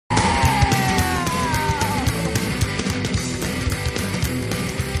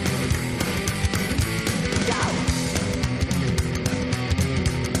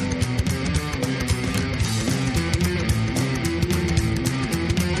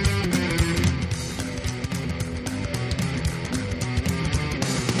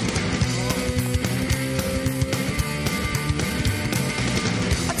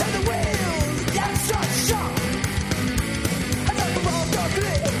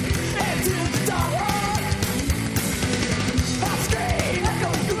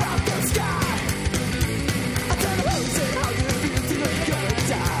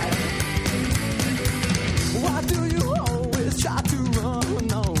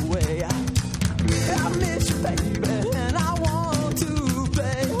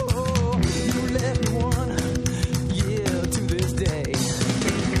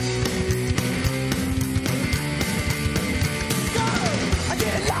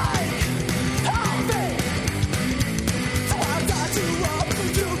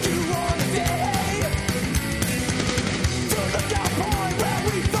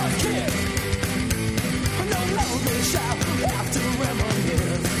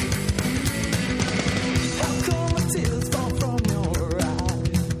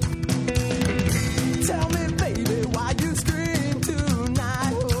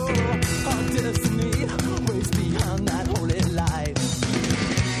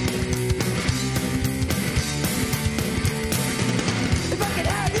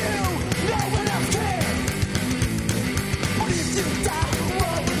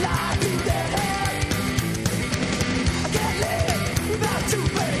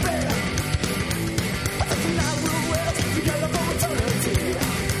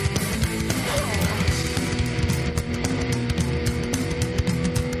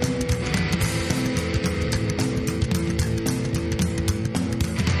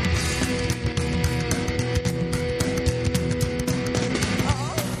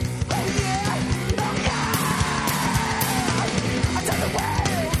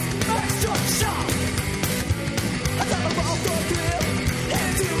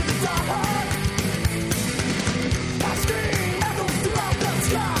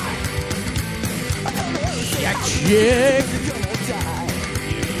magic.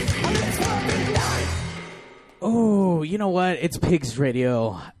 Oh, you know what? It's Pigs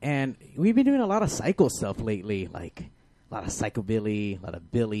Radio, and we've been doing a lot of psycho stuff lately, like a lot of psychobilly, a lot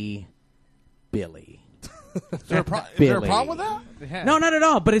of Billy. Is there a problem with that? Yeah. No, not at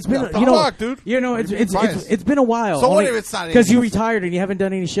all. But it's been, fuck, dude. It's been a while. So what if it's not? Because you retired and you haven't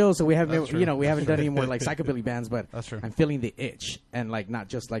done any shows, so we haven't, That's true. we haven't done any more like psychobilly bands. But That's true. I'm feeling the itch, and like not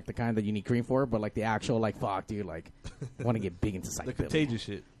just like the kind that you need cream for, but like the actual like fuck, dude, like I want to get big into psychobilly. The contagious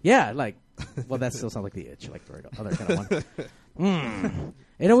shit. Yeah, like, well, that still sounds like the itch, like the other kind of one.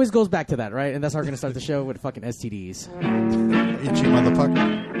 It always goes back to that, right? And that's how we're going to start the show with fucking STDs. Itchy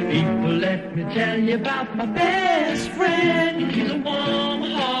motherfucker. People, let me tell you about my best friend. He's a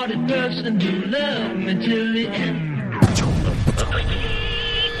warm-hearted person who loved me till the end.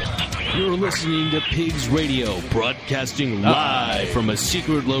 You're listening to Pigs Radio, broadcasting live from a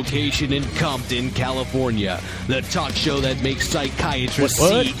secret location in Compton, California. The talk show that makes psychiatrists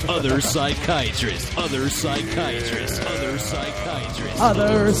see other psychiatrists, other psychiatrists, other psychiatrists.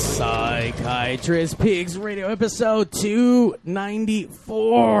 Other Psychiatrist Pigs Radio episode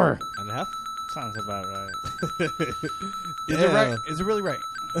 294. And a half? Sounds about right. Is it right? Is it really right?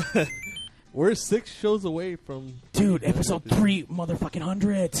 We're 6 shows away from... Dude, episode 3 motherfucking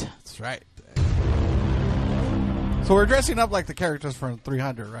 100. That's right. So we're dressing up like the characters from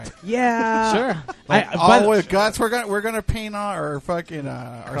 300, right? Yeah. Sure. Like all with guts. We're gonna paint on our fucking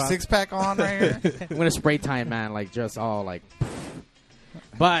our 6-pack on right here. I'm going to spray tan, man, like just all like...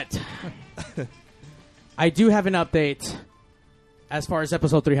 But I do have an update as far as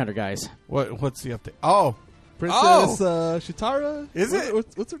episode 300, guys. What's the update? Oh, Princess Shitara? Is it?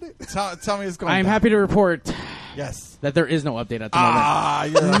 What's her name? Tell me it's going. I'm down. happy to report Yes. that there is no update at the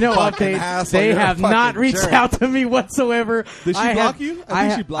You're moment. a No fucking update. asshole. They You're a have not fucking reached jerk. out to me whatsoever. Did she block you? I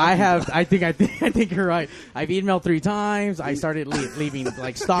think she blocked I you. have. I think you're right. I've emailed 3 times. I started leaving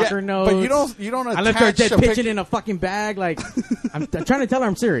like stalker Yeah, notes. but you don't. I left her attach dead a pigeon picture. in a fucking bag. Like I'm trying to tell her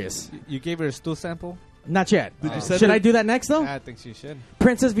I'm serious. You gave her a stool sample? Not yet. Did you send Should her- I do that next though? I think she should.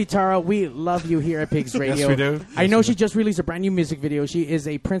 Princess Vitara, we love you here at Pigs Radio. Yes, we do. I know she just released a brand new music video. She is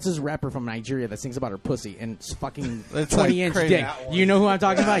a princess rapper from Nigeria that sings about her pussy and fucking It's like 20-inch crazy. dick. You know who I'm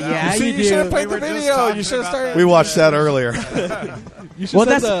talking about? Yeah, See, you you should have do. played the video. You should have started. We watched that earlier. You should Well,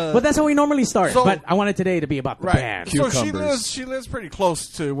 send that's how we normally start. So- but I wanted today to be about the Right. band. So Cucumbers. she lives pretty close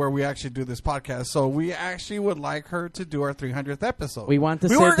to where we actually do this podcast. So we actually would like her to do our 300th episode. We want to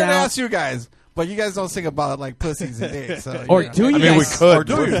We sit were gonna down. ask you guys, but you guys don't sing about like pussies and dicks. So, Or you know. do you I mean, we guys? could.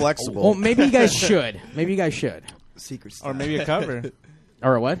 do We're you? flexible. Well, maybe you guys should. Maybe you guys should. Secret or maybe a cover.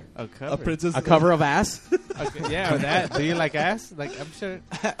 Or a what? A cover. A princess. A cover of ass? Okay, yeah, or that. Do you like ass? Like, I'm sure.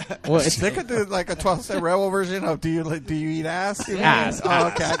 Well, it's, They could do like a 12-step rebel version of Do you eat ass? Ass. Oh,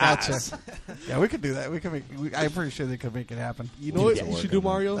 okay, I gotcha. Yeah, we could do that. We could make. I'm pretty sure they could make it happen. You know what you should do,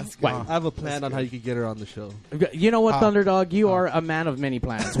 Mario? What? I have a plan on how you could get her on the show. you know what, Thunderdog? You are a man of many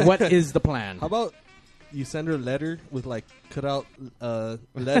plans. What is the plan? How about you send her a letter with like cut out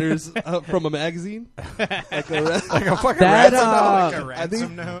letters from a magazine, like a Like a fucking That, ransom note. uh, Like a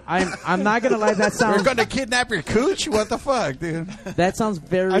ransom note. I'm not gonna lie. That We're sounds going to kidnap your cooch? What the fuck, dude? that sounds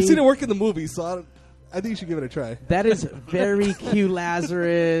very. I've seen it work in the movie, so I think you should give it a try. That is very Q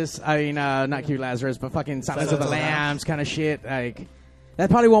Lazarus. I mean, not Q Lazarus, but fucking Silence of the Lambs kind of shit. Like that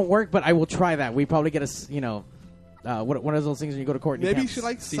probably won't work, but I will try that. We probably get one of those things when you go to court. And you Maybe you can't- should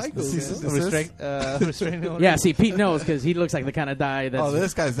like psychos. Restraint. Yeah, see, Pete knows because he looks like the kind of guy that's. Oh,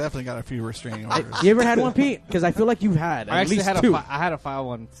 this guy's definitely got a few restraining orders. You ever had one, Pete? Because I feel like you've had I at actually least had 2. I had to file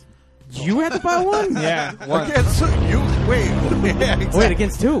one. You had to file one? Yeah, one. Against you? Wait. Yeah, exactly. Wait,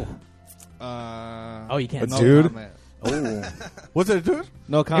 against 2? Oh, you can't. A dude? Oh, Was it a dude?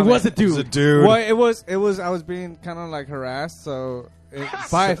 no It comment. was a dude. It was a dude. Well, it was. I was being kind of like harassed, so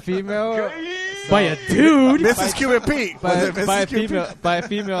by a female. By a dude? Mrs. Cuban Pete. Was it Mrs. by a Cuban female. Pete? By a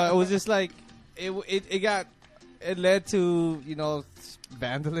female. It was just like it led to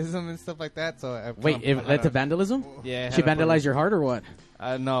vandalism and stuff like that. So I Wait, it led to vandalism? Yeah, She vandalized your heart or what?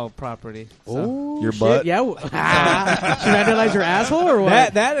 no property. So. Oh, Your shit. butt? Yeah. She vandalized your asshole or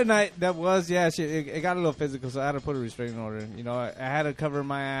what? That and that was it got a little physical, so I had to put a restraining order. You know, I had to cover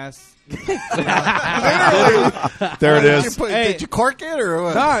my ass. There it is. Did you cork it or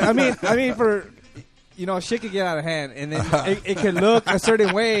what? No, I mean for shit could get out of hand, and then it could look a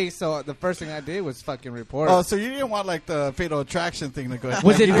certain way. So the first thing I did was fucking report. Oh, so you didn't want like the Fatal Attraction thing to go.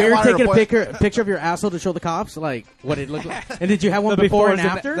 Was it You didn't weird want her taking to a point- picture of your asshole to show the cops, like what it looked like? And did you have one The before and befores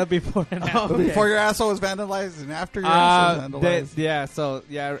after? The before and after. Oh, okay. before your asshole was vandalized and after your asshole was vandalized? Yeah. So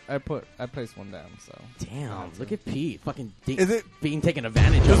I placed one down. So Damn, look at Pete, fucking Is it- being taken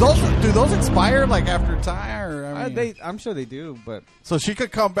advantage Do of. those expire like after time? Or, I mean, I'm sure they do, but so she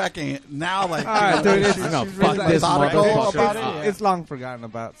could come back and now like all right, dude, it's, No, she's fuck really this methodical motherfucker. about it. It's long forgotten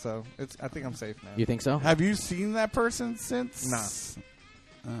about, so I think I'm safe now. You think so? Have you seen that person since?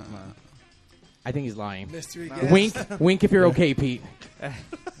 Nah. I think he's lying. Mystery guest. Wink if you're okay, Pete.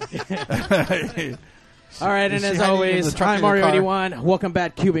 All right, and Is she as hiding in always, the trunk I'm of your Mario car? 81. Welcome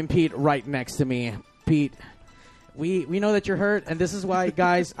back, Cuban Pete, right next to me. Pete, we know that you're hurt, and this is why,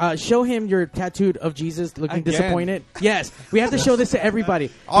 guys, show him your tattooed of Jesus looking Again. disappointed. Yes, we have to show this to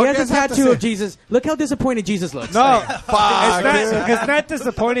everybody. All He you has a guys have to tattoo say- of Jesus. Look how disappointed Jesus looks. No, Fuck, dude. it's not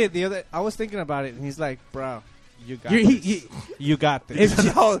disappointed. I was thinking about it, and he's like, "Bro, you got You're- this. You got this."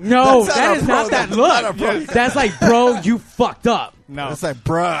 If- No, no, that's that not is a not bro. that That's look. not a bro. That's like, bro, you fucked up. No, It's like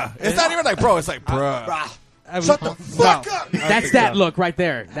bruh. It's not even like bro. It's like bruh. Shut the fuck up. That's that look right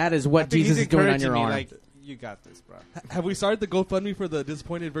there. That is I what think Jesus he's is doing on encouraging your me, arm. like, you got this, bro. Have we started the GoFundMe for the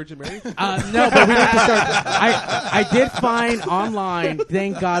disappointed Virgin Mary? No, but we need to start. I did find online.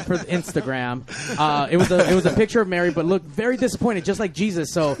 Thank God for Instagram. It was a picture of Mary, but looked very disappointed, just like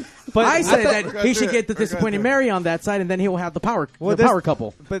Jesus. So, But I said we're that gonna he do should it. get the We're gonna disappointed do it. Mary on that side, and then he will have the power Well, the this- power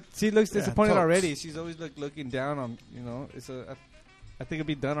couple. But she looks disappointed totes. already. She's always looking down on. I think it'd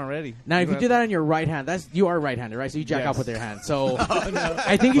be done already. Now, if you do that on your right hand, you are right-handed, right? So you jack Yes. off with your hand. So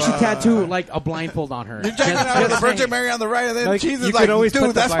I think you should tattoo like a blindfold on her. You're checking Just- out the just Virgin saying. Mary on the right, and then No, Jesus you like, could always put dude,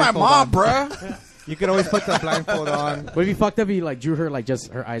 the that's my blindfold mom, on. bruh. You could always put the blindfold on. Would it be fucked up if you like drew her like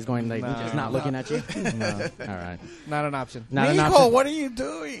just her eyes going like No. just not looking at you? No, All right, not an option. not an Nico, option. what are you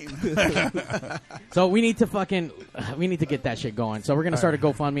doing? So we need to get that shit going. So we're gonna start a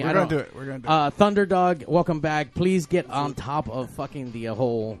GoFundMe. We're gonna do it. We're gonna do it. Thunderdog, welcome back. Please get on top of fucking the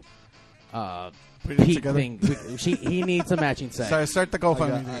whole Put it Pete together. thing. He needs a matching set. Sorry, start the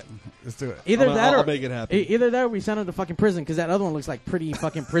GoFundMe. Let's do it. Either I'll- that I'll or make it happen. Either that or we send him to fucking prison because that other one looks like pretty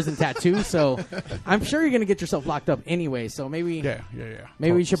fucking prison tattoo. So I'm sure you're gonna get yourself locked up anyway. So maybe Yeah.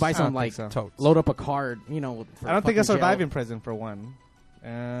 maybe we should buy I some don't like think so. Totes. load up a card. You know, for I don't think I fucking survive jail. in prison for one.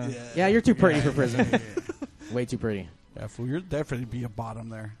 Yeah, you're too pretty for prison. Way too pretty. Yeah, fool, you'll definitely be a bottom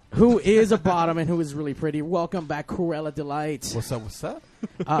there. Who is a bottom and who is really pretty? Welcome back, Cruella Delight. What's up? What's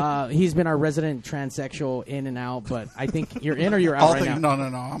up? He's been our resident transsexual in and out, but I think you're in or you're out right now.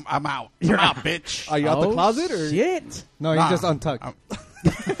 No. I'm out. You're I'm out, bitch. Are you out the Oh, closet or? shit? No, Nah. you just untucked. I'm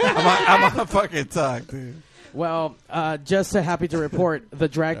on a fucking tuck, dude. Well, just happy to report the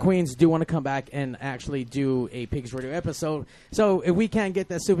drag queens do want to come back and actually do a Pigs Radio episode. So if we can't get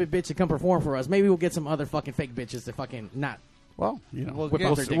that stupid bitch to come perform for us, maybe we'll get some other fucking fake bitches to fucking not. Well, you know, We'll Whip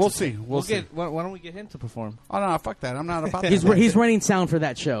get- out their dicks. we'll see. We'll see. Why don't we get him to perform? Oh no, fuck that. I'm not about that. He's running sound for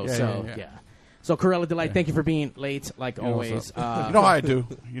that show. Yeah, so yeah. So Cruella Delight, thank you for being late, like You know what's always. up. You know how I do.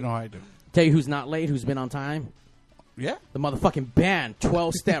 You know how I do. Tell you who's not late, who's been on time. Yeah. The motherfucking band,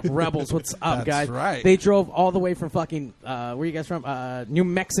 12-Step Rebels. What's up, That's guys? right. They drove all the way from fucking, where are you guys from? New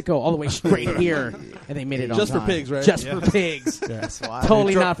Mexico, all the way straight here, and they made it on Just for time. pigs, right? Just Yeah. for pigs. That's why.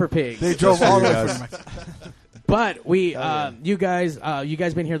 Totally not for pigs. They drove all the way guys. from Mexico. But we, you guys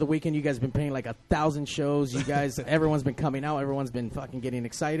been here the weekend. You guys been playing like 1,000 shows. You guys, everyone's been coming out. Everyone's been fucking getting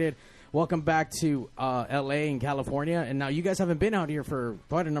excited. Welcome back to L.A. and California. And now you guys haven't been out here for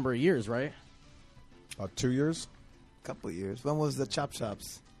quite a number of years, right? 2 years. Couple of years. When was the Chop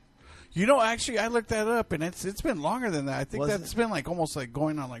Shops? You know, actually, I looked that up, and it's been longer than that. I think Was that's it? been like almost like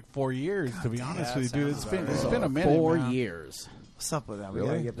going on like 4 years. To be honest with you, dude, sounds it's about been a minute. 4 man. years. What's up with that? Really? We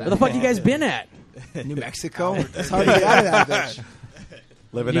gotta get Where the fuck you guys been at? New Mexico. It's hard to get out of that bitch.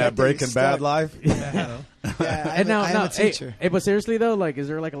 Living Yeah, that Breaking stuck. Bad life. Yeah, And now, I'm a teacher. Hey, but seriously though, like, is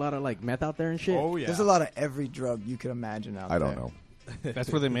there like a lot of like meth out there and shit? Oh yeah. There's a lot of every drug you can imagine out there. I don't know. That's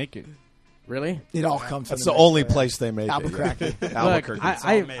where they make it. Really? It all comes from That's New the only Mexico, place they make Albuquerque. it. Look, Albuquerque.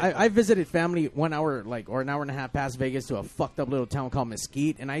 I visited family 1 hour or an hour and a half past Vegas to a fucked up little town called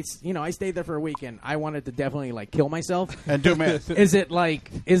Mesquite, and I stayed there for a week, and I wanted to definitely like kill myself. And do meth. Is it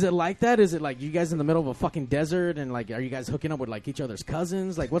like that? Is it like you guys in the middle of a fucking desert, and like are you guys hooking up with like each other's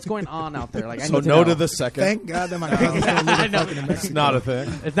cousins? Like what's going on out there? Like I So need to no know. to the second. Thank God that my cousin's going to live in fucking New It's Mexico. not a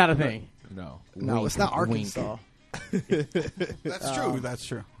thing. It's not a thing. No. No, Wink, it's not wink. Arkansas. That's true. That's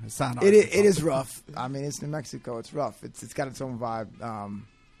true. It's not. It is rough. I mean, it's New Mexico. It's rough. It's got its own vibe.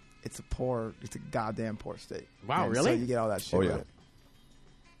 It's a goddamn poor state. Wow, And really? So you get all that shit. Oh, with yeah. it.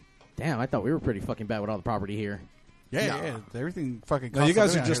 Damn, I thought we were pretty fucking bad with all the property here. Yeah. Everything fucking. No, you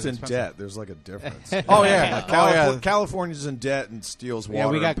guys are costs just in expensive. debt. There's like a difference. Oh yeah. California's in debt and steals water Yeah,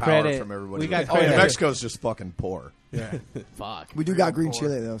 we got and power credit. from everybody. We got New credit. Mexico's just fucking poor. Yeah. Fuck. We do got green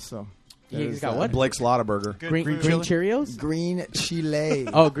chile though, so You got what? Blake's Lottaburger. Green Cheerios? green chile.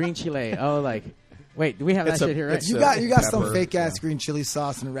 Oh, green chile. Oh, like, wait, do we have that It's a- shit here, right? it's You a got some pepper, fake ass yeah. green chili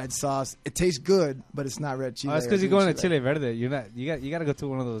sauce and red sauce. It tastes good, but it's not red chile. Oh, that's or because you're green going to Chile Verde. You're not. You got to go to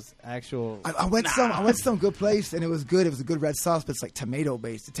one of those actual. I went to some good place and it was good. It was a good red sauce, but it's like tomato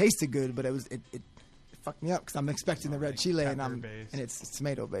based. It tasted good, but it fucked me up because I'm expecting the red chile and it's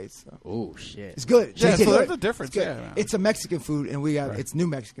tomato based. So. Oh, shit. It's good. Yeah, It's so good. there's a difference. It's good. Yeah, man. It's a Mexican food, and it's new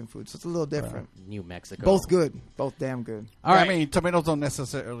Mexican food, so it's a little different. New Mexico. Both good, both damn good. All right. I mean, tomatoes don't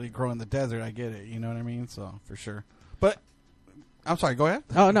necessarily grow in the desert. I get it. You know what I mean? So for sure. But I'm sorry. Go ahead.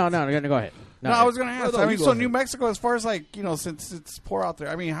 Oh, no, go ahead. No, I was going to ask. no, I you mean, go so ahead. New Mexico, as far as like since it's poor out there.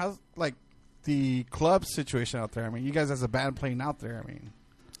 I mean, how's like the club situation out there? I mean, you guys as a band playing out there. I mean,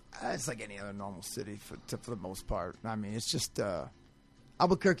 It's like any other normal city for the most part. I mean, it's just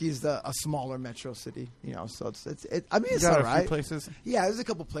Albuquerque is a smaller metro city, so it's I mean, it's you got all a few right. places. Yeah, there's a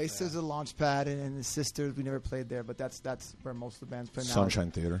couple places. There's a launch pad and the Sisters. We never played there, but that's where most of the bands play now. Sunshine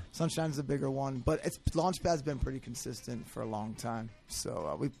Theater. Sunshine's the bigger one, but Launchpad's been pretty consistent for a long time.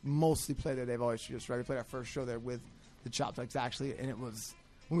 So we mostly play there. They've always treated us right. We played our first show there with the Chop Tops actually, and it was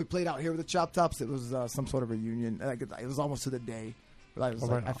when we played out here with the Chop Tops. It was some sort of reunion. Like it was almost to the day. But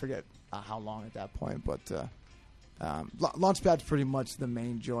I forget how long at that point, but Launchpad's pretty much the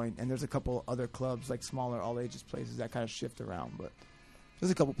main joint, and there's a couple other clubs like smaller all ages places that kind of shift around, but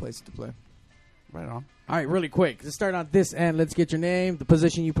there's a couple places to play. Right on. All right, really quick. Let's start on this end. Let's get your name, the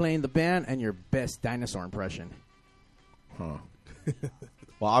position you play in the band, and your best dinosaur impression. Huh.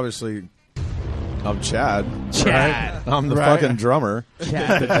 Well, obviously, I'm Chad. Chad. Right? I'm the Right. fucking drummer.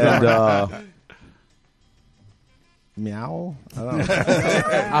 Chad. And meow. I don't know.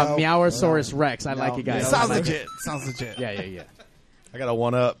 Meowosaurus Rex. I like it, guys. Sounds I like legit. Sounds legit. it. Yeah. I got a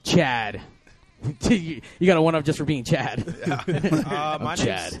 1-up. Chad. You got a 1-up just for being Chad.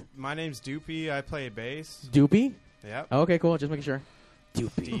 My name's Doopy. I play bass. Doopy? Yep. Oh, okay, cool. Just making sure. Do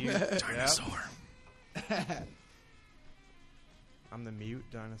Doopy. you, dinosaur. I'm the mute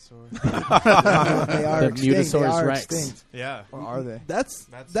dinosaur. They are The extinct. Mutasaurus They are Rex. extinct. Yeah. Or are they? That's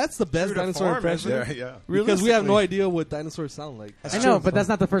the best true to dinosaur form, impression. isn't Yeah. Because we have no idea what dinosaurs sound like. I know, but that's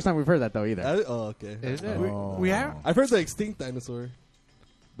not the first time we've heard that, though, either. Oh, okay. Is it? We have. I've heard the extinct dinosaur,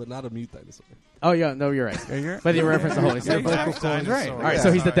 but not a mute dinosaur. Oh, yeah, no, you're right. Yeah, you're- But you reference the Holy Yeah, Spirit. exactly. That's right. All right,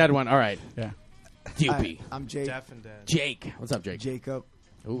 so he's the dead one. All right. Yeah. Doopy. I'm Jake. Deaf and dead. Jake. What's up, Jake? Jacob.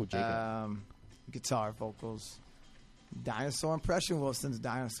 Ooh, Jacob. Guitar, vocals. Dinosaur impression? Well, since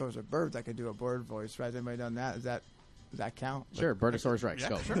dinosaurs are birds, I could do a bird voice, right? Has anybody done that? Does that count? Sure, Bertosaurus Rex.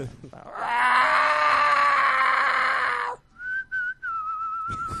 Go. Sure.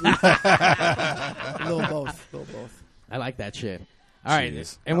 A little both. I like that shit. All right.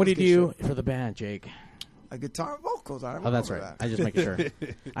 Jeez. And That what do was you good do for the band, Jake? A guitar and vocals. I Oh, that's right. That. I just making sure.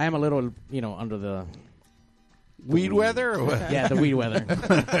 I am a little, under the Weed weather or what? the weed weather.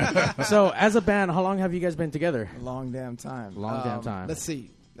 So, as a band, how long have you guys been together? A long damn time. Long damn time. Let's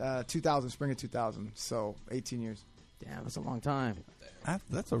see. 2000, spring of 2000. So 18 years. Damn, that's a long time.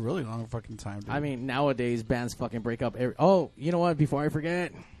 That's a really long fucking time, dude. I mean, nowadays bands fucking break up. Oh, you know what? Before I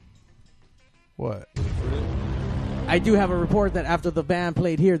forget, what? I do have a report that after the band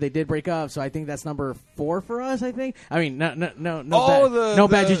played here, they did break up. So I think that's number 4 for us. I think. I mean, no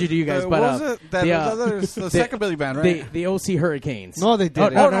bad juju to you guys, but what was it? The second Billy band, right? the OC Hurricanes. No, they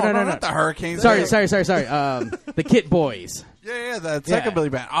didn't. Oh, no, no. not the Hurricanes. Sorry. The Kit Boys. Yeah, the second Billy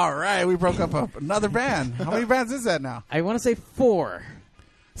band. All right, we broke up another band. How many bands is that now? I want to say 4.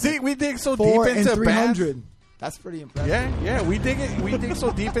 See, we dig so 4 deep and into bands. 300. That's pretty impressive. Yeah, we dig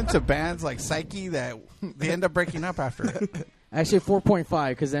so deep into bands like Psyche that they end up breaking up after it. Actually, 4.5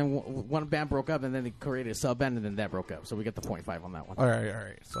 because then one band broke up and then they created a sub band and then that broke up. So we get the 0.5 on that one. All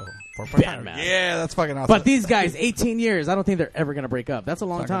right. So 4.5. Batman. Yeah, that's fucking awesome. But these guys, 18 years, I don't think they're ever going to break up. That's a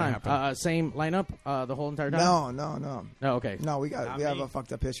long It's not time. gonna happen. Same lineup the whole entire time? No. No, okay. No, we have a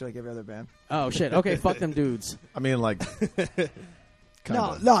fucked up history like every other band. Oh, shit. Okay, fuck them dudes. I mean, like.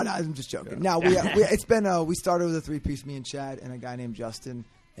 No, I'm just joking. No, it's been we started with a 3-piece, me and Chad and a guy named Justin,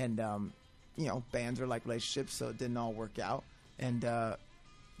 and bands are like relationships, so it didn't all work out, and Yeah,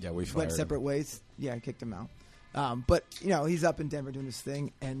 we went fired separate ways. Yeah, I kicked him out. But he's up in Denver doing his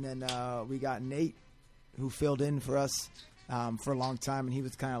thing, and then we got Nate, who filled in for us for a long time, and he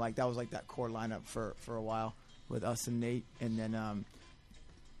was kind of like that core lineup for a while with us and Nate, and then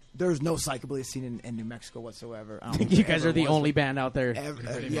there's no psychobilly scene in New Mexico whatsoever. I don't think You there guys ever are the was, only but band out there.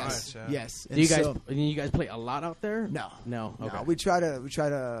 yes, much, yeah. yes. Do you guys? So- Do you guys play a lot out there? no, No. Okay. no. We try to.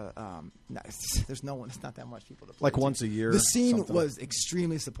 No, there's no one. It's not that much people to play. Like to. once a year. The scene something. was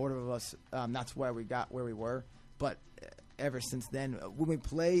extremely supportive of us. That's why we got where we were. But ever since then, when we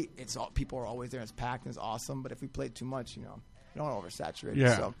play, people are always there. It's packed and it's awesome. But if we play too much, you don't want to oversaturate.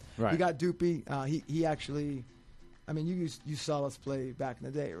 Yeah. So Right. we got Doopy. He actually. I mean, you saw us play back in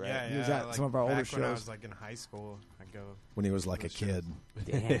the day, right? Yeah, He was yeah. at Like, some of our older back when I shows. was like in high school, I'd go. when he was like a kid.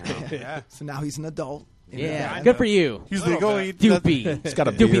 Damn. Yeah. So now he's an adult. Yeah. Kinda. Good for you. He's legally Doopy. He's got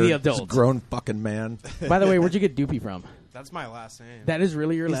a Doopy beard. the adult. He's a grown fucking man. By the way, where'd you get Doopy from? That's my last name. That is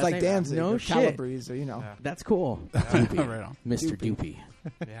really your He's last like name? Danzig No or shit. Calabrese, or Yeah. That's cool. Right on. Mr. Doopy.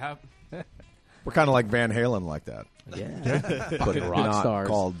 Yeah. We're kind of like Van Halen like that. Yeah. But Fucking rock not stars.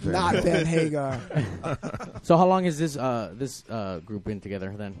 called Van not Halen. Ben Hagar. So how long has this group been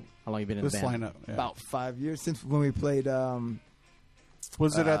together then? How long you been in This the band? lineup. Yeah. About 5 years since when we played.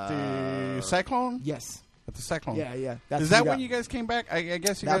 Was it at the Cyclone? Yes. At the Cyclone. Yeah. Is that when you guys came back? I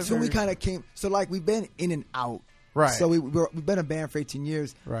guess you That's guys. when were- we kind of came. So like we've been in and out. Right. So we've been a band for 18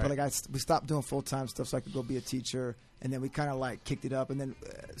 years. Right. But like we stopped doing full time stuff so I could go be a teacher, and then we kind of like kicked it up, and then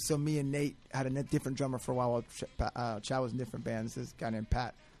so me and Nate had a different drummer for a while. While Chad was in different bands. This guy named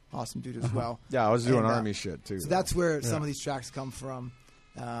Pat, awesome dude as well. Yeah, I was doing And, army shit too. So that's where some of these tracks come from.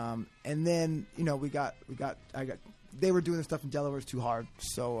 And then they were doing the stuff in Delaware was too hard,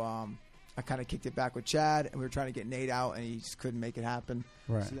 so I kind of kicked it back with Chad, and we were trying to get Nate out, and he just couldn't make it happen.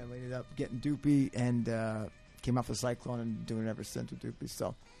 Right. So then we ended up getting Doopy and came off the Cyclone and doing it ever since with Doopy.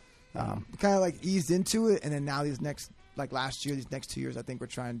 So we kind of like eased into it, and then now these next 2 years, I think we're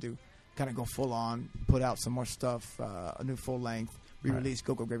trying to kind of go full on, put out some more stuff, a new full length, re-release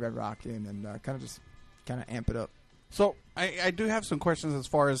Go Go Graveyard Rockin', and kind of just amp it up. So I do have some questions as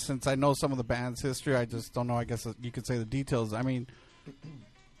far as, since I know some of the band's history, I just don't know. I guess you could say the details. I mean,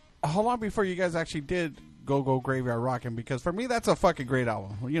 how long before you guys actually did Go Go Graveyard Rockin'? Because for me, that's a fucking great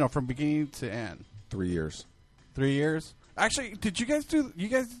album. From beginning to end. 3 years. 3 years. Actually, did you guys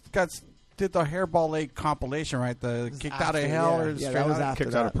did the Hairball Lake compilation, right? The Kicked Out of After, Hell yeah. or Yeah, Straight that was Out? after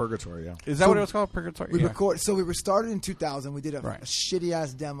Kicked that. out of purgatory, yeah. Is that So what it was called? Purgatory. We Yeah. So we were started in 2000. We did a Right. shitty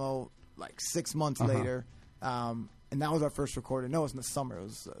ass demo like 6 months later, and that was our first recording. No, it was in the summer.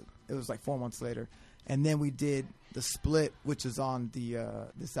 It was like 4 months later, and then we did the split, which is on the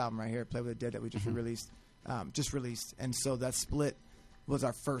this album right here, Play with the Dead, that we just released. And so that split was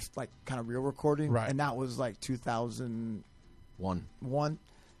our first like kind of real recording, Right. and that was like 2001. One.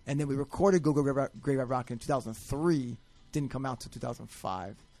 And then we recorded Go Go Graveyard Rock in 2003. Didn't come out till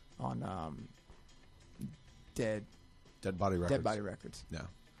 2005 on Dead Body Records. Records. Yeah.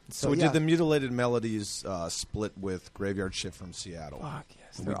 So, So we yeah. did the Mutilated Melodies split with Graveyard Shift from Seattle. Fuck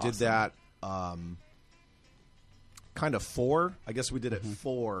yes, And they're we did awesome. that kind of for, I guess we did it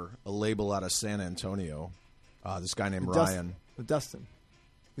for a label out of San Antonio. This guy named With Ryan. With Dustin.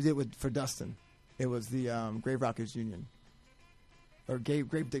 We did it for Dustin. It was the Grave Rockers Union. Or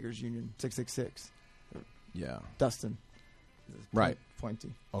Grave Diggers Union, 666. Yeah. Dustin. Right.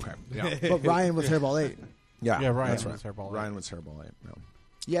 Pointy. Okay. Yeah. But Ryan was Hairball 8. Yeah. Yeah, Ryan That's was right. Hairball 8. Ryan was Hairball 8. No.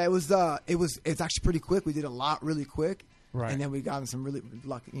 Yeah, it's actually pretty quick. We did a lot really quick. Right. And then we got in some really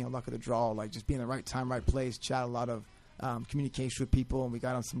luck of the draw, like just being in the right time, right place, chat a lot of communication with people, and we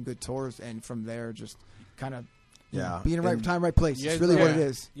got on some good tours, and from there just kind of being in the right And- time, right place. Yeah, It's really what yeah. it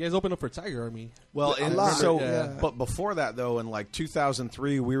is. You guys opened up for Tiger Army. Well, A and lot. so, Yeah. but before that, though, in like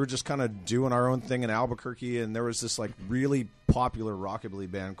 2003, we were just kind of doing our own thing in Albuquerque, and there was this like really popular rockabilly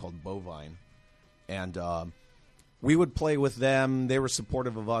band called Bovine, and we would play with them. They were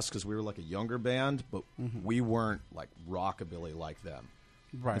supportive of us because we were like a younger band, but we weren't like rockabilly like them.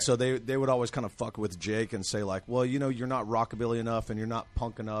 Right. And so they would always kind of fuck with Jake and say like, well, you're not rockabilly enough, and you're not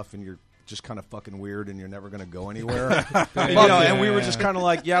punk enough, and you're just kind of fucking weird, and you're never going to go anywhere. And we were just kind of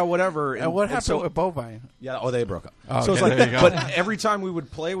like, yeah, whatever. And what happened so- with Bovine? Yeah, they broke up. Oh, so it's okay, like, there you go. but every time we would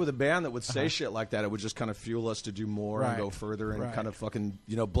play with a band that would say shit like that, it would just kind of fuel us to do more and Right. go further and Right. kind of fucking,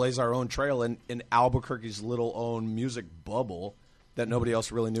 blaze our own trail in Albuquerque's little own music bubble that nobody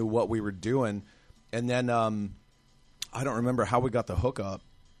else really knew what we were doing. And then I don't remember how we got the hookup,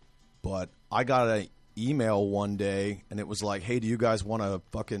 but I got an email one day and it was like, hey, do you guys want to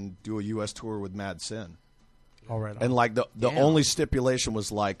fucking do a U.S. tour with Mad Sin? All right. And like the Damn. only stipulation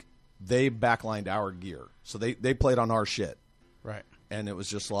was like they backlined our gear, so they played on our shit, right. and it was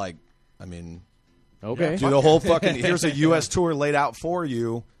just like, I mean, Okay. do the whole fucking here's a U.S. tour laid out for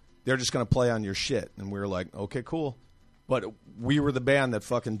you. They're just gonna play on your shit, and we were like, okay, cool. But we were the band that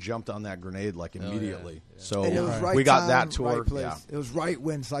fucking jumped on that grenade like immediately. So And it was right we got time, that tour. right place. Yeah. It was right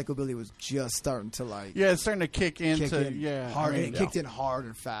when Psychobilly was just starting to like Yeah, it's starting to kick into kick in hard, I mean, and it kicked in hard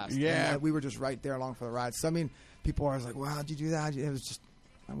and fast. Yeah. And, we were just right there along for the ride. So I mean, people are always like, "Wow, how'd you do that?" It was just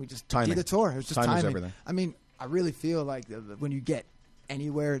we just Timing. did the tour. It was just Timing's timing. everything. I mean, I really feel like when you get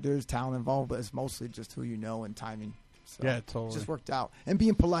anywhere, there's talent involved, but it's mostly just who you know and timing. So Yeah, It totally. just worked out, and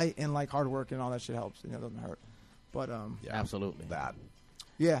being polite and like hard work and all that shit helps. It doesn't hurt. But Absolutely. That.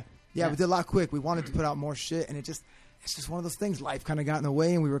 yeah, we did a lot quick. We wanted to put out more shit, and it's just one of those things. Life kind of got in the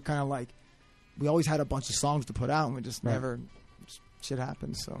way, and we were kind of like, we always had a bunch of songs to put out, and we just never, shit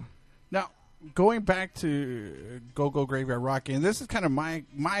happened. So Now, going back to Go Go Graveyard Rock, and this is kind of my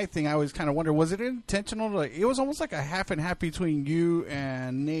thing. I always kind of wonder, was it intentional? Like, it was almost like a half and half between you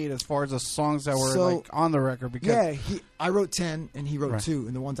and Nate as far as the songs that were So, like on the record. Because yeah, I wrote 10, and he wrote Right. 2,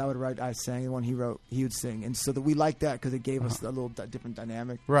 and the ones I would write, I sang. The one he wrote, he would sing, and so we liked that because it gave us a little different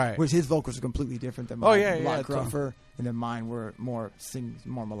dynamic. Right. Whereas his vocals are completely different than mine. Oh, yeah, a lot yeah, gruffer, and then mine were more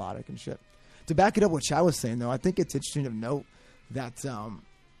melodic and shit. To back it up, what Chad was saying though, I think it's interesting to note that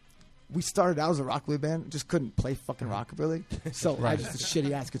we started out as a rockabilly band, just couldn't play fucking rockabilly, so I just a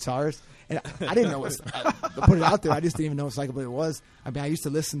shitty ass guitarist, and I didn't know what. To put it out there, I just didn't even know what psychobilly was. I mean, I used to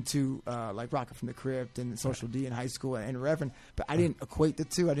listen to like Rocket from the Crypt and Social D in high school and Reverend, but I didn't equate the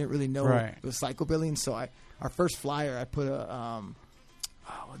two. I didn't really know Right. it was psychobilly, and so our first flyer, I put a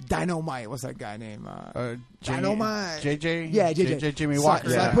Dynamite. What's that guy name? Dynamite. JJ. Yeah, JJ. Jimmy So, Walker.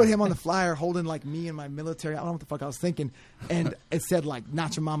 So yeah. I put him on the flyer holding like me and my military. I don't know what the fuck I was thinking. And it said like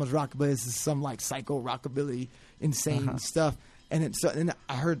Not Your Mama's Rockabilly. This is some like psycho rockabilly insane stuff. And then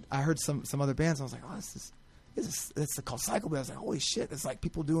I heard some other bands. I was like, oh, this is called psychobilly. I was like, holy shit, it's like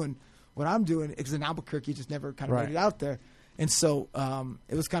people doing what I'm doing. Because in Albuquerque, just never kind of Right. made it out there. And so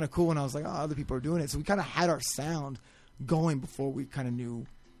it was kind of cool. And I was like, oh, other people are doing it. So we kind of had our sound going before we kind of knew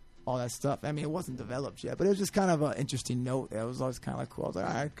all that stuff. I mean, it wasn't developed yet, but it was just kind of an interesting note. It was always kind of like cool. I was like,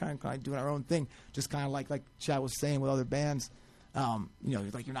 all right, kind of like doing our own thing, just kind of like Chad was saying with other bands. You know,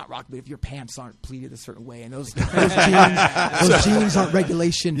 like you're not rockabilly if your pants aren't pleated a certain way, and those jeans aren't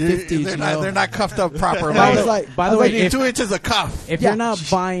regulation 50s. They're not cuffed up properly. And I was like, By the way, you need if- 2 inches of cuff. If Yeah. you're not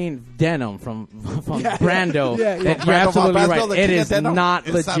buying denim from Yeah. Brando, Yeah, yeah. then you're Brando absolutely Valvasco, right. the It king of is denim. not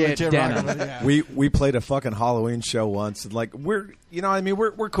It's not legit denim. rockabilly, yeah. We played a fucking Halloween show once, and like we're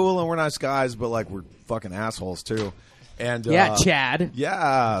cool and we're nice guys, but like we're fucking assholes too. And Yeah, Chad.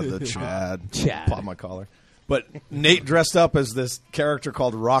 Yeah, the Chad. Chad. Pop my collar. But Nate dressed up as this character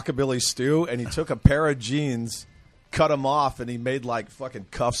called Rockabilly Stu, and he took a pair of jeans, cut them off, and he made like fucking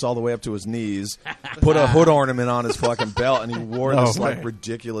cuffs all the way up to his knees, put a hood ornament on his fucking belt, and he wore this way. like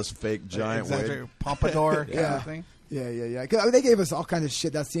ridiculous fake giant wig. Pompadour kind of thing. Yeah. 'Cause, I mean, they gave us all kinds of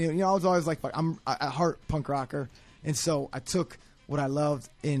shit. That's I was always like, I'm at heart punk rocker, and so I took what I loved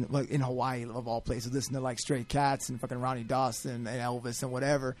in Hawaii of all places, listening to like Stray Cats and fucking Ronnie Dawson and Elvis and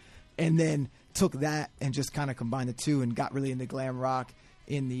whatever, and then took that and just kind of combined the two and got really into glam rock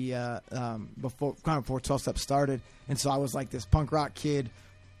in the before 12 Step started, and so I was like this punk rock kid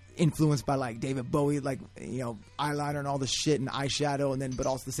influenced by like David Bowie, like eyeliner and all the shit and eyeshadow, and then but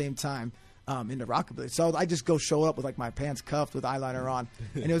also at the same time into rockabilly. So I just go show up with like my pants cuffed with eyeliner on,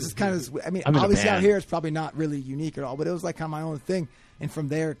 and it was just kind of. I mean, I'm in a obviously out band. here it's probably not really unique at all, but it was like kind of my own thing. And from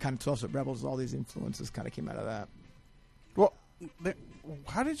there, kind of 12 Step Rebels, all these influences kind of came out of that. Well,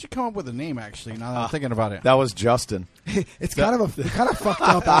 how did you come up with the name? Actually, now that I'm thinking about it. That was Justin. It's kind of fucked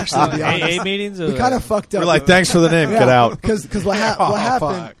up actually. To be honest. AA meetings? We kind of fucked up. We're like, thanks for the name. Get out. Because what Oh,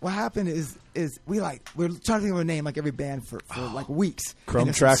 happened? fuck. What happened is we're trying to think of a name like every band for like weeks. Chrome And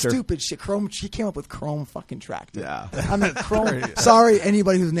it's some Tractor. Stupid shit. Chrome. She came up with Chrome fucking Tractor. Yeah. I mean Chrome. Sorry,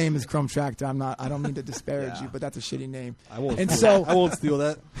 anybody whose name is Chrome Tractor. I don't mean to disparage you, but that's a shitty name. I won't. And steal, so I won't steal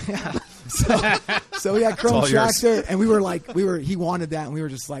that. so we had Chrome all yours. Tractor, and he wanted that, and we were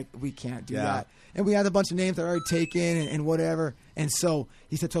just like, we can't do Yeah. that. And we had a bunch of names that were already taken and whatever. And so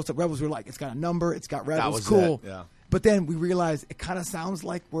he said, Toast Up Rebels. We were like, it's got a number, it's got Rebels, was cool. it, yeah. But then we realized it kind of sounds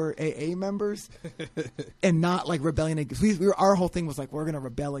like we're AA members and not like rebellion against. Our whole thing was like, we're going to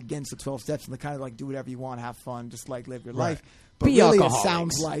rebel against the 12 steps and kind of like do whatever you want, have fun, just like live your life. But Be really, alcoholics. it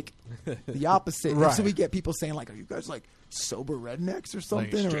sounds like the opposite. Right. And so we get people saying like, are you guys like sober rednecks or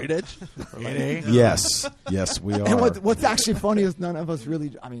something? Straight edge. Yes. Yes, we are. And what's actually funny is none of us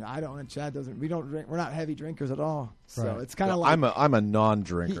really. I mean, I don't, and Chad doesn't. We don't drink. We're not heavy drinkers at all. So it's kind of like I'm a he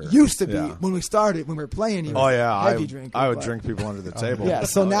non-drinker. used to be Yeah. when we started. When we were playing, he was Oh yeah, heavy drinker. I would but- drink people under the table. Yeah.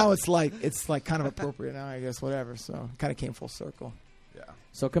 So now it's like kind of appropriate now, I guess. Whatever. So kind of came full circle.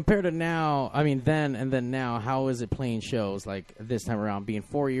 So compared to now, I mean, then and then now, how is it playing shows like this time around? Being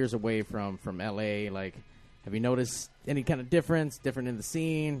 4 years away from LA, like, have you noticed any kind of difference, different in the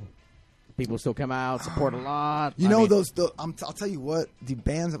scene? People still come out, support a lot. You know, I'll tell you what, the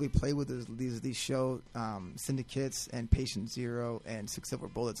bands that we play with these show Syndicates and Patient Zero and Six Silver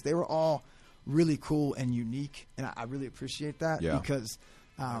Bullets, they were all really cool and unique, and I really appreciate that because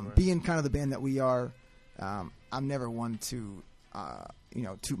being kind of the band that we are, I'm never one to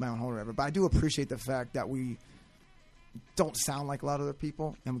toot my own horn or whatever, but I do appreciate the fact that we don't sound like a lot of other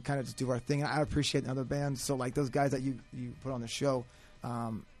people, and we kind of just do our thing. And I appreciate the other bands, so like those guys that you put on the show.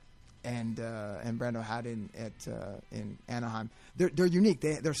 And Brando had in Anaheim. They're unique.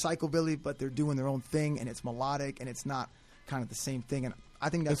 They're psychobilly, but they're doing their own thing, and it's melodic, and it's not kind of the same thing. And I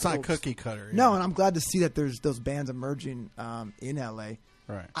think that's it's not cookie cutter. No, and I'm glad to see that there's those bands emerging in LA.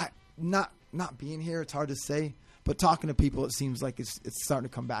 Right. Not being here, it's hard to say, but talking to people, it seems like it's starting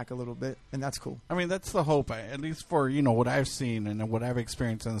to come back a little bit, and that's cool. I mean, that's the hope, at least for what I've seen and what I've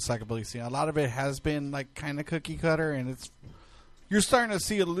experienced in the psychobilly scene. A lot of it has been like kind of cookie cutter, and you're starting to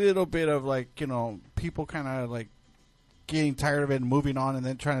see a little bit of people kind of like getting tired of it and moving on, and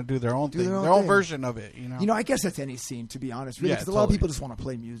then trying to do their own thing, their own version of it. I guess that's any scene, to be honest. Really, because a lot of people just want to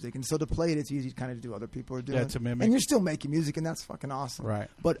play music, and so to play it, it's easy kind of to do what other people are doing. Yeah, to mimic. And you're still making music, and that's fucking awesome. Right.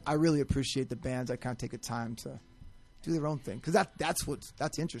 But I really appreciate the bands that kind of take the time to do their own thing, because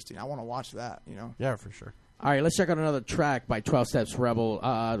that's interesting. I want to watch that. Yeah, for sure. All right, let's check out another track by 12 Steps Rebel.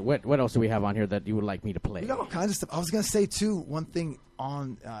 What else do we have on here that you would like me to play? We got all kinds of stuff. I was going to say, too, one thing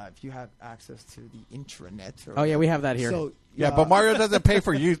on if you have access to the intranet. Oh, yeah, we have that here. So, yeah, but Mario doesn't pay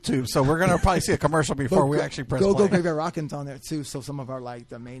for YouTube, so we're going to probably see a commercial before we actually press play. Go Graveyard Rockin's on there, too, so some of our,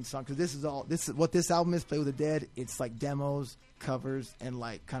 the main songs. Because this is what this album is, Play with the Dead. It's, demos, covers, and,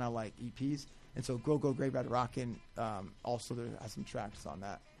 kind of EPs. And so Go Graveyard Rockin' also there has some tracks on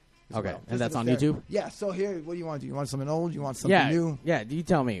that. Okay, well. and that's on YouTube? Yeah, so here, what do you want to do? You want something old? You want something new? Yeah, you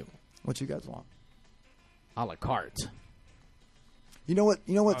tell me. What you guys want? A la carte. You know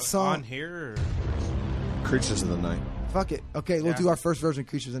what song? On here? Creatures of the Night. Fuck it. Okay, we'll do our first version,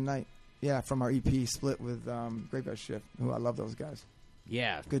 Creatures of the Night. Yeah, from our EP split with Graveyard Shift, who I love those guys.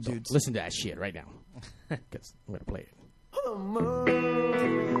 Yeah. Good dudes. Listen to that shit right now. Because I'm going to play it.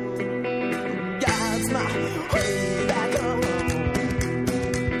 Guides my way back home.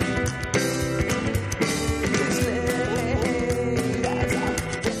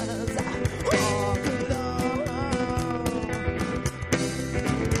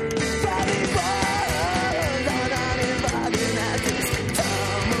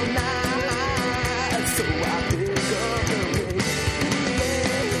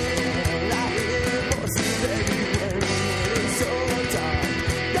 So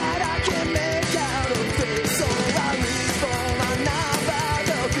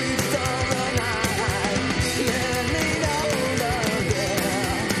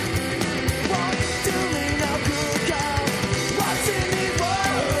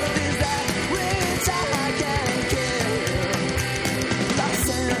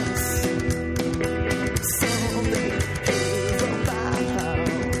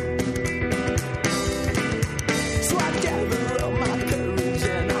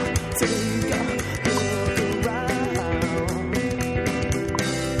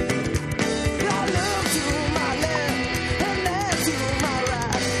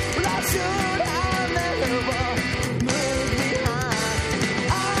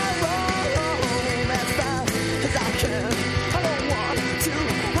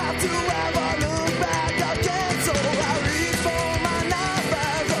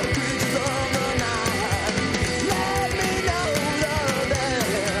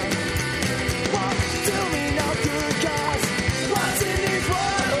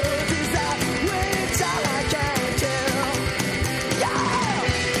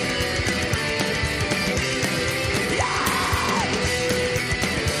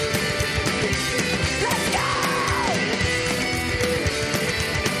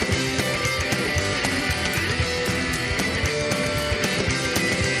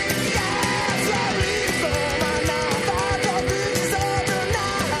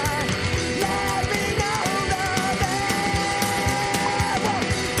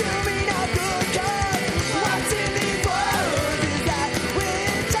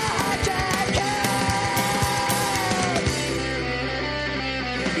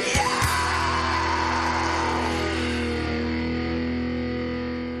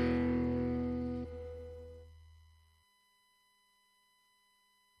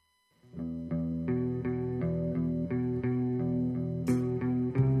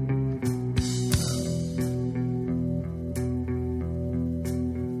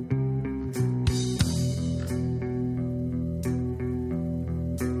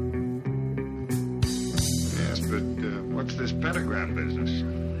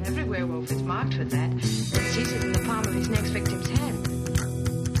Every werewolf is marked for that. Sees it in the palm of his next victim's hand.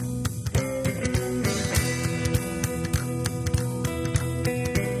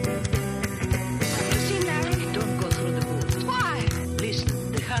 You see, Larry? Don't go through the woods. Why?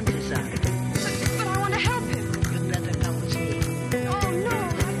 Listen, the hunters are. But I want to help him. You'd better come with me. Oh, no,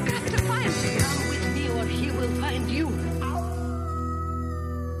 I've got to find him. Come with me or he will find you.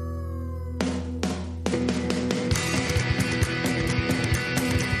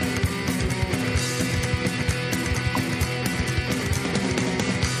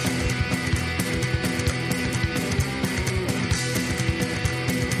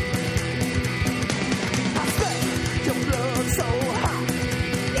 Your blood so hot,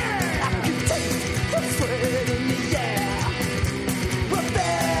 yeah, I can taste the sweat in the air. But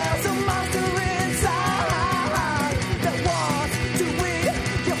there's a monster inside that wants to eat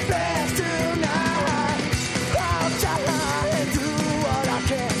your flesh tonight. I'll try and do what I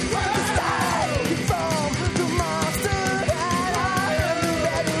can to stay from the monster that I am. You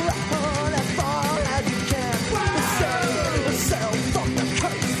better run as far as you can to save yourself from the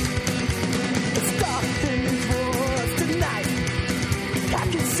curse. It's dark in these woods tonight. I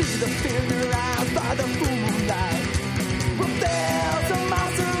can see the fear in your eyes by the moonlight. But there's a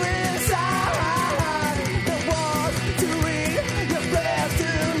monster inside that wants to eat your flesh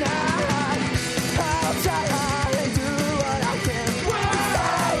tonight. I'll try and do what I can to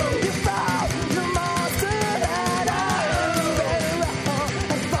save you from the monster that I am. You better run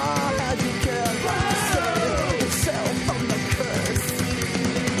as far as you can to save yourself from the curse.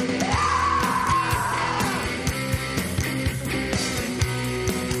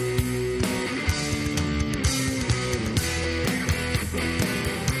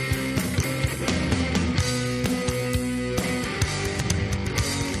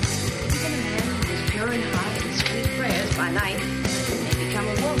 Even a man who is pure in heart and sweet prayers by night may become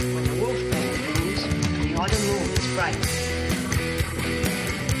a wolf when the wolf pack blooms and the autumn moon is bright.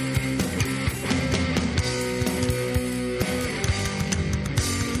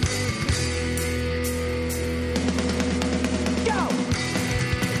 Go!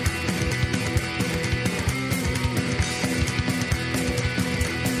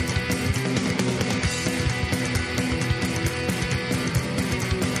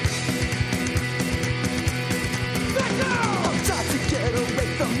 I'm trying to get away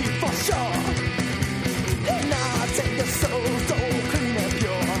from you for sure. And I'll take your soul so clean and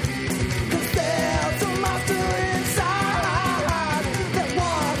pure. 'Cause there's a monster inside that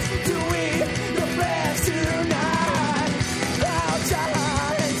wants to eat your flesh tonight. I'll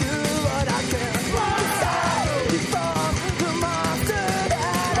try and do what I can to save you from the monster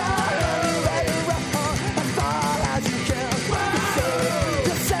that I am. You better run as far as you can to save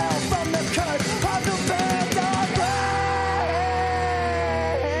yourself from the curse of the birds of prey.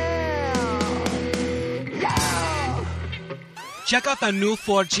 Yeah. Check out the new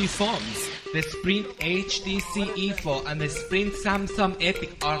 4G phones. The Sprint HTC E4 and the Sprint Samsung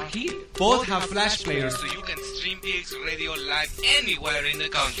Epic are here. Both have flash players so you can stream PX Radio live anywhere in the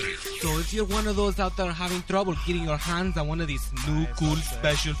country. So if you're one of those out there having trouble getting your hands on one of these new cool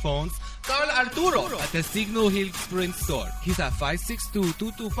special phones, call Arturo at the Signal Hill Sprint store. He's at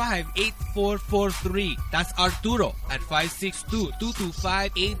 562-225-8443. That's Arturo at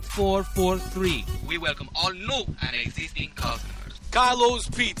 562-225-8443. We welcome all new and existing customers. Carlo's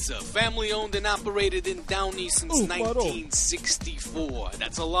Pizza, family owned and operated in Downey since 1964.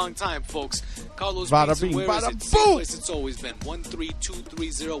 That's a long time, folks. Carlo's Bada Pizza, bing, where bada is it? Same place it's always been.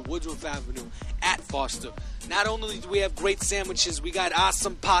 13230 Woodruff Avenue at Foster. Not only do we have great sandwiches, we got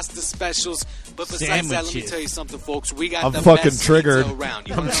awesome pasta specials. But besides that, let me tell you something, folks. We got I'm the fucking best triggered. pizza around.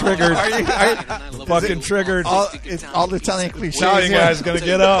 You I'm know? triggered. Fucking it. triggered. It's all the Italian cliches. Now you here. guys gonna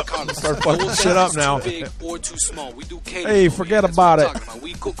get up. Start fucking shit up now. Too big or too small. We do catering. Hey, over forget here. That's about what it. I'm talking about.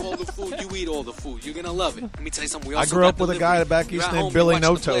 We cook all the food. You eat all the food. You're gonna love it. Let me tell you something. We I also grew got up with a delivery. guy back You're east at named home, Billy you're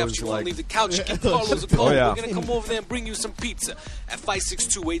watching No the playoffs, Toes, you wanna like- leave the couch. You give Carlos a call. Oh, yeah. We're gonna come over there and bring you some pizza at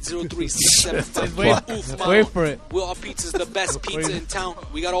 562-803-6755. Wait for it. Well, our pizza's the best pizza in town.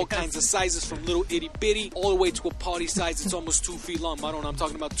 We got all kinds of sizes from little itty bitty all the way to a party size. It's almost 2 feet long. Maron, I'm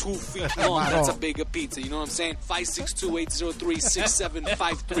talking about 2 feet long. That's a bigger pizza. You know what I'm saying?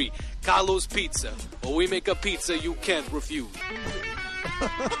 562-803-6753. Carlo's Pizza. Or we make a pizza you can't refuse.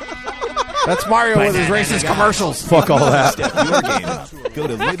 That's Mario with his racist commercials. Fuck all that. Step your game up. Go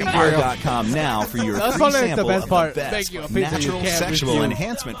to LibbyGrow.com now for your That's free probably the sample best of part. the Thank best you. A pizza you natural can't sexual refuse.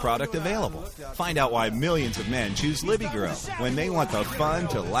 enhancement product available. Find out why millions of men choose LibbyGrow when they want the fun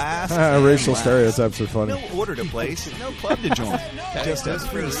to last. and Racial last. stereotypes are funny. No order to place, no club to join. Just a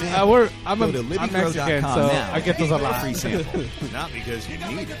free sample. I'm Go to Mexican, LibbyGrow.com so now I get those a for lot. free sample. Not because you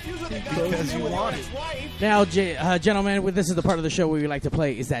need it, because you want it. Now, gentlemen, this is the part of the show where we like to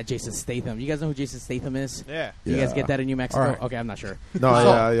play. Is that Jason Statham? You guys know who Jason Statham is? Yeah. You guys Yeah. get that in New Mexico? All right. Okay, I'm not sure.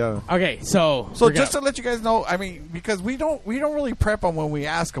 No, yeah. Okay, so Just to let you guys know, I mean, because we don't really prep them when we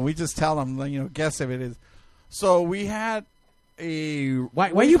ask them. We just tell them, guess if it is. So we had a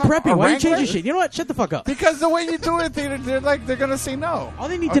why are you prepping? Why are you changing shit? You know what? Shut the fuck up. Because the way you do it, they're gonna say no. All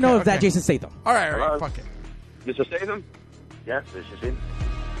they need to know is that Jason Statham. All right, fuck it. Mr. Statham? Yes, Mr. Statham.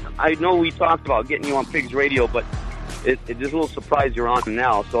 I know we talked about getting you on Pigs Radio, but it's a little surprise you're on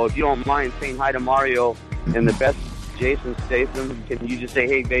now. So if you don't mind saying hi to Mario and the best Jason Statham, can you just say,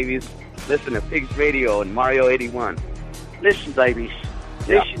 hey, babies, listen to Pigs Radio and Mario 81? Listen, babies.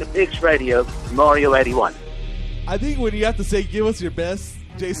 Listen to Pigs Radio, Mario 81. I think when you have to say, give us your best,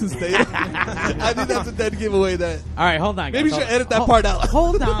 Jason Statham, I think that's a dead giveaway. That. All right, hold on. Maybe you should edit that part out.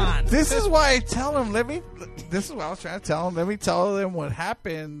 Hold on. This is why I tell them. This is what I was trying to tell them. Let me tell them what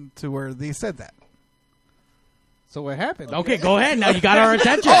happened to where they said that. So what happened? Okay, go ahead. Now you got our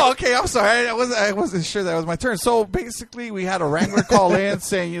attention. Oh, okay. I'm sorry. I wasn't sure that was my turn. So basically, we had a wrangler call in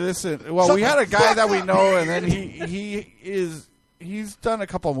saying, "You listen." Well, we had a guy that we know, and then he's done a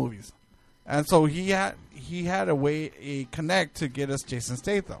couple of movies, and so he had a connect to get us Jason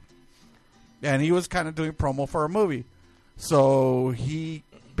Statham, and he was kind of doing promo for a movie. So he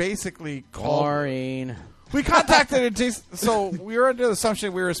basically called. Boring. We contacted Jason. So we were under the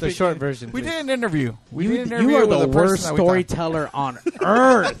assumption we were speaking. The short version. We please. did an interview. You are the worst storyteller on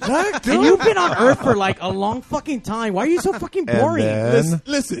earth. And you've been on Earth for like a long fucking time. Why are you so fucking boring?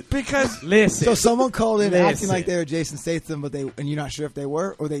 Listen, because So someone called in acting Listen. like they were Jason Statham, but and you're not sure if they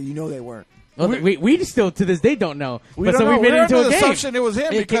were, or they weren't. Well, we still to this day don't know. We But don't so know. we've been We're into under a the game. assumption it was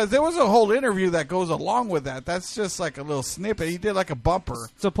him because there was a whole interview that goes along with that. That's just like a little snippet. He did like a bumper.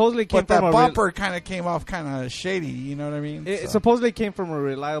 Supposedly came But that from a bumper kind of came off kind of shady. You know what I mean? It So- supposedly came from a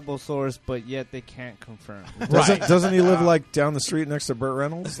reliable source, but yet they can't confirm. Doesn't he live like down the street next to Burt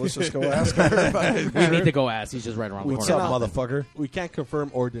Reynolds? Let's just go ask him. We need to go ask. He's just right around the What's corner. up, motherfucker? we can't confirm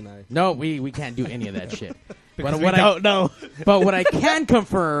or deny. No, we can't do any of that shit. Because But we what don't know. But what I can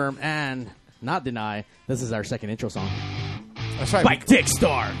confirm and not deny, this is our second intro song. That's right. By Dick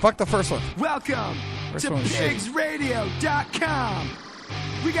Star. Fuck the first one. Welcome First to one was shitty. pigsradio.com.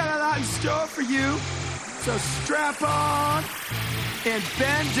 We got a lot in store for you, so strap on and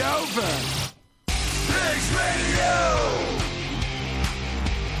bend over. Pigs Radio.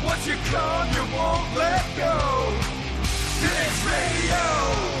 Once you come, you won't let go. Pigs Radio.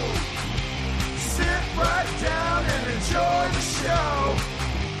 Sit right down and enjoy the show.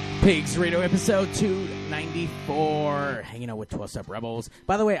 Pigs Radio episode 294. Hanging out with 12-Step Rebels.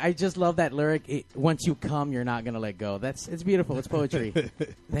 By the way, I just love that lyric. Once you come, you're not gonna let go. It's beautiful. It's poetry.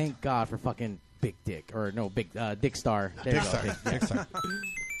 Thank God for fucking Big Dick Dick Star. There you go. Dick Star.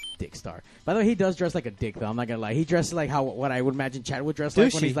 Dick Star. By the way, he does dress like a dick, though. I'm not gonna lie. He dresses like what I would imagine Chad would dress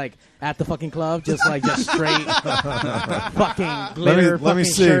like when he's like at the fucking club, just straight fucking glitter. Let me fucking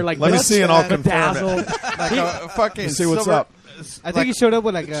see. Shirt, like Let me see and I'll confirm bedazzled. it. Like a fucking Let's see what's silver- up. I think he showed up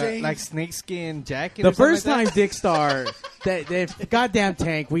with like a chains. snakeskin jacket. The or something first like time that. Dick Star, that goddamn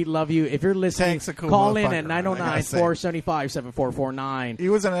Tank, we love you. If you're listening, Tank's a cool call in motherfucker, at man, I gotta say. 909-475-7449. He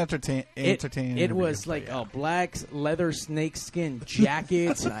was an entertaining. It was like a black leather snakeskin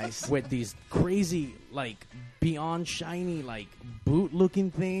jacket with these crazy, like, beyond shiny, like, boot-looking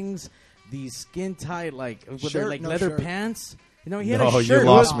things. These skin-tight, like, with their, like, no leather shirt. pants. You know, he had No, a you shirt.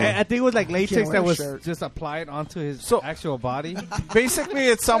 lost me. I think it was like latex wear that a was shirt. just applied onto his actual body. Basically,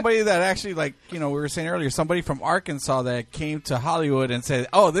 it's somebody that actually, like, we were saying earlier, somebody from Arkansas that came to Hollywood and said,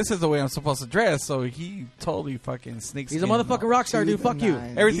 "Oh, this is the way I'm supposed to dress." So he totally fucking snakes. He's a motherfucking rock star, dude. Fuck you.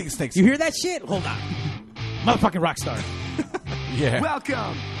 Everything snakes. You hear that shit? Hold on. Motherfucking rock star. Yeah.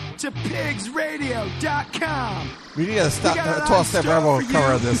 Welcome to pigsradio.com. We need a We got a lot in 12-Step store Rebel for cover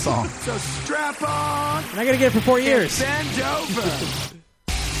you, of this song. So strap on And I gotta get it for 4 years. and bend over.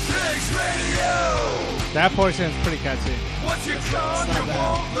 Pigs Radio. That portion is pretty catchy. Once you come, you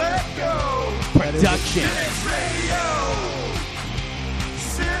won't let go. Production. Pigs Radio.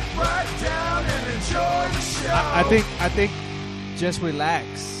 Sit right down and enjoy the show. I think just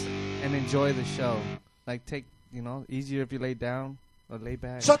relax and enjoy the show. Like take easier if you lay down or lay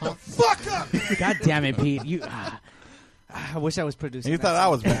back. Shut the fuck up! God damn it, Pete. You. I wish I was producing. You that thought I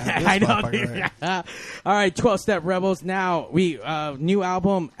song. was bad. I This know. motherfucker, right? All right, 12-Step Rebels. Now we new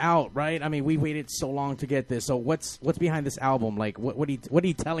album out, right? I mean, we waited so long to get this. So what's behind this album? Like, what are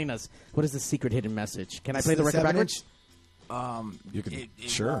you telling us? What is the secret hidden message? Can I play the record 7-inch? backwards? You can It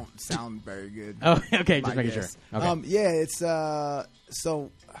sure. won't sound very good. Oh, okay, just My making guess. sure. Okay. Yeah, it's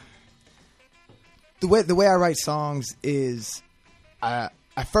so the way I write songs is at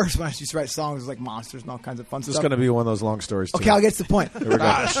first when I used to write songs it was like monsters and all kinds of fun It's stuff. just going to be one of those long stories. Okay, too. I'll get to the point. Here we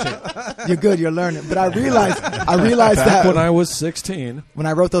go. Shit. You're good. You're learning. But I realized Back that when I was 16. when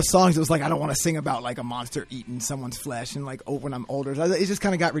I wrote those songs, it was like I don't want to sing about like a monster eating someone's flesh and like when I'm older. It just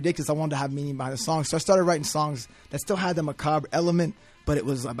kind of got ridiculous. I wanted to have meaning behind the songs, so I started writing songs that still had the macabre element, but it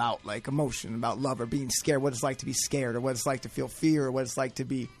was about like emotion, about love, or being scared, what it's like to be scared, or what it's like to feel fear, or what it's like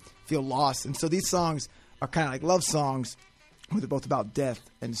to feel lost. And so these songs are kind of like love songs, where they're both about death.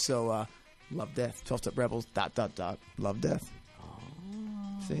 And so love death, 12-Step Rebels, ... love death.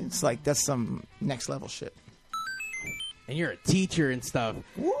 See, it's like that's some next level shit. And you're a teacher and stuff.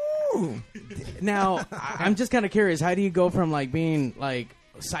 Woo! Now, I'm just kind of curious. How do you go from like being like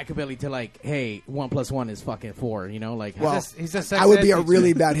psychobilly to like, hey, 1 + 1 is fucking 4? You know, like Well, he's a sex I would ed be a teacher.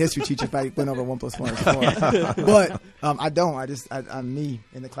 really bad history teacher if I went over 1 + 1 is 4. But I don't. I'm me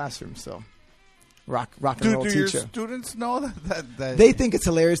in the classroom. So rock and roll Do your teacher. students know that They think it's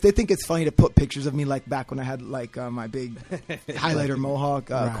hilarious. They think it's funny to put pictures of me like back when I had like my big highlighter mohawk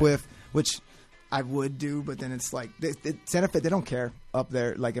quiff, which I would do, but then it's like Santa Fe. They don't care up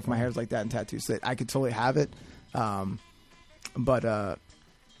there. Like if my hair's like that and tattoos, so I could totally have it. But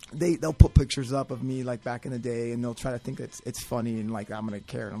they'll put pictures up of me like back in the day, and they'll try to think it's funny and like I'm gonna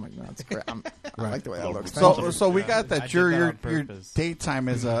care. And I'm like, no, it's great. I like the way that looks. Thank you. So we got I that did your that on your purpose. daytime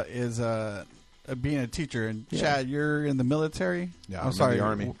is being a teacher. And Yeah. Chad, you're in the military. Yeah, I'm I'm sorry, in the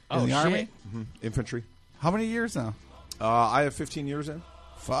Army. In Oh, the shit. Army. Infantry. How many years now? I have 15 years in.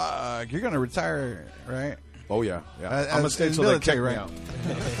 Fuck, you're gonna retire, right? Oh, yeah. Yeah. As- I'm going to as stay in till they military, kick right? me out.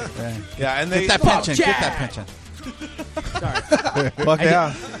 Yeah. Yeah, and they... Get that pension. Chad! Get that pension. Fuck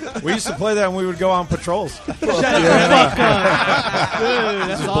yeah. We used to play that when we would go on patrols. Shut the fuck up.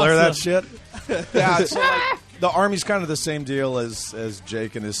 Just blare that shit. Yeah, so like, the Army's kind of the same deal as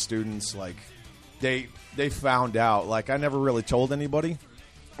Jake and his students. Like, they found out. Like, I never really told anybody.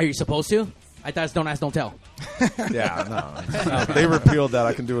 Are you supposed to? I thought it's don't ask, don't tell. Yeah, no. They repealed that.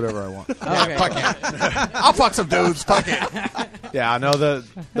 I can do whatever I want. Okay. Fuck yeah. I'll fuck some dudes. Fuck it. Yeah, no, the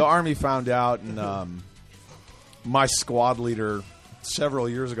Army found out, and my squad leader several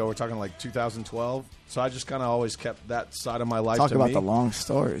years ago, we're talking like 2012, so I just kind of always kept that side of my life Talk to about me. the long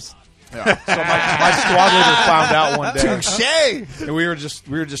stories. Yeah. So my squad leader found out one day. Touche. And we were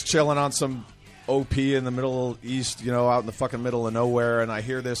just chilling on some OP in the Middle East, out in the fucking middle of nowhere, and I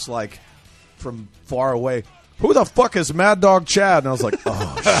hear this like from far away, who the fuck is Mad Dog Chad? And I was like,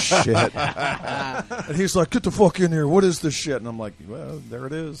 oh shit. And he's like, get the fuck in here. What is this shit? And I'm like, well, there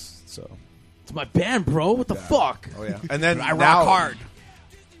it is. So It's my band, bro. What the fuck? oh yeah. And then I now, rock hard.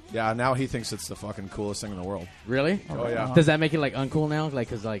 Yeah, now he thinks it's the fucking coolest thing in the world. Really? Oh yeah. Does that make it like uncool now? Like,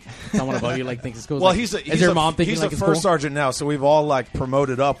 cause like someone above you like thinks it's cool. Well, Like, he's is your mom thinking he's like a it's first cool? sergeant now, so we've all like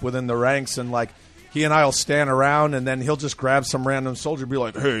promoted up within the ranks, and like he and I'll stand around, and then he'll just grab some random soldier, and be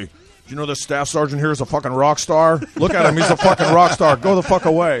like, "Hey, do you know this staff sergeant here is a fucking rock star? Look at him, he's a fucking rock star. Go the fuck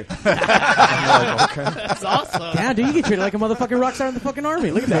away." I'm like, okay. That's awesome. Yeah, dude, you get treated like a motherfucking rock star in the fucking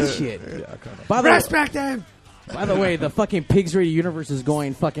Army. Look at that shit. Yeah, kind of. By the Respect them. By the way, the fucking Pigs Radio universe is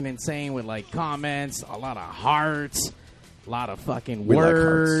going fucking insane with like comments, a lot of hearts, a lot of fucking We like hearts.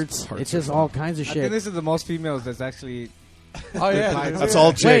 words. Hearts It's are just fun. all kinds of I think shit. this is the most females that's actually. Oh yeah. That's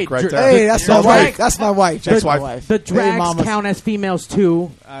all Jake Wait, right there. Hey, that's my Your wife. wife. That's my wife. Jake's That's my wife. wife. The Hey, drags mamas. count as females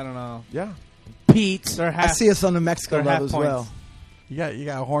too. I don't know. Yeah. Pete. They're I half. see us on the Mexico They're love half as points. well. You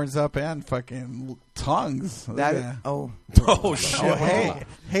got horns up and fucking tongues. That Yeah. oh, Oh shit.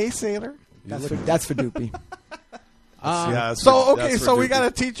 Hey, sailor. that's for Doopy. Yeah. That's So for- okay, that's so for we Doopey. got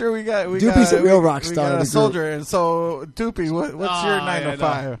a teacher. We got Doopey's a real rock we star got of a the group. soldier, and so Doopey, what's your 9 to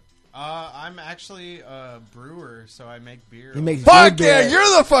 5? I'm actually a brewer, so I make beer. He makes Fuck good yeah, beer.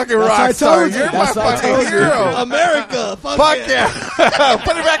 you're the fucking That's rock what I star. told you. You're my That's what I fucking told you. hero. America. Fuck yeah.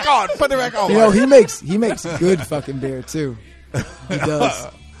 Put it back on. Put it back on. You know, he makes good fucking beer too. He does.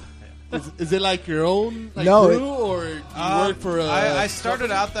 Is it like your own No, brew, or you work for a... I started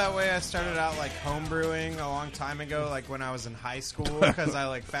out that way. I started out like home brewing a long time ago, like when I was in high school, because I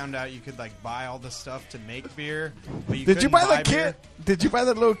like found out you could like buy all the stuff to make beer. But you Did you couldn't buy the beer. kit? Did you buy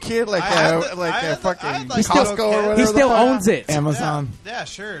the little kid like I had the- like I a had the- I fucking had, like, Costco little or kid. whatever? He still the fuck? owns it. Amazon. Yeah,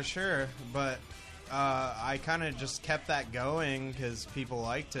 sure. But I kind of just kept that going because people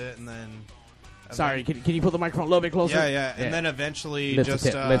liked it, and then Sorry, can you put the microphone a little bit closer? Yeah. And then eventually Lift just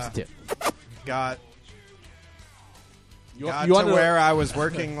the tip. Lift the tip. got You to wanna- where I was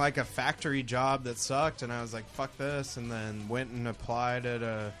working like a factory job that sucked, and I was like, fuck this, and then went and applied at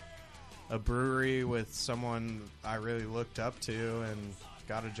a brewery with someone I really looked up to and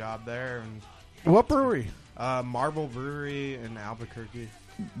got a job there. And What brewery? Marble Brewery in Albuquerque.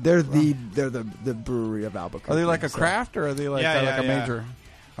 They're the brewery of Albuquerque. Are they like a so- craft or are they like, Yeah, like a yeah. major?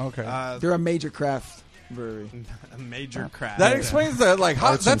 Okay. They're a major craft brewery. A major craft. That explains that. Like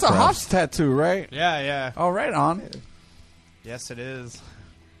Arts that's and a crafts. Hoff's tattoo, right? Yeah. Oh, right on. Yes, it is.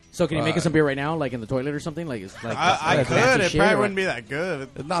 So can you make us some beer right now, like in the toilet or something? Like, it's like I like could. fancy It shit, probably or- wouldn't be that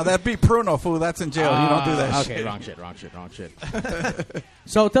good. No, that'd be Pruno, fool. That's in jail. You don't do that Okay, shit. wrong shit.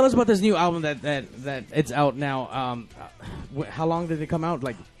 So tell us about this new album that it's out now. How long did it come out?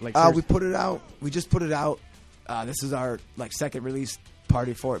 Like We put it out. We just put it out. This is our second release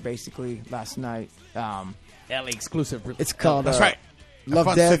party for it, basically last night. LA exclusive. It's called That's right. Love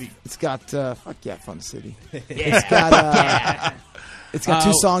Fun Death. City. It's got fuck yeah, Fun City. Yeah. It's got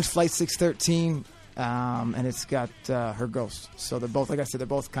two songs, Flight 613, and it's got Her Ghost. So they're both, like I said, they're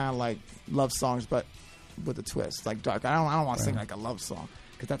both kind of like love songs, but with a twist, like dark. I don't want to sing like a love song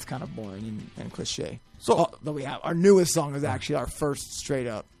because that's kind of boring and cliche. So though we have our newest song is actually our first straight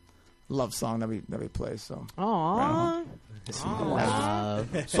up love song that we play. So Aww.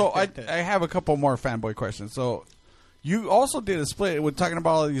 So I have a couple more fanboy questions. So you also did a split. We're talking about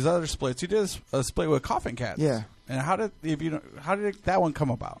all these other splits. You did a split with Coffin Cats. Yeah. And how did that one come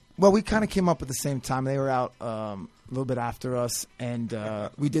about? Well, we kind of came up at the same time. They were out a little bit after us, and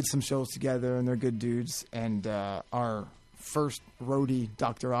we did some shows together, and they're good dudes. And our first roadie,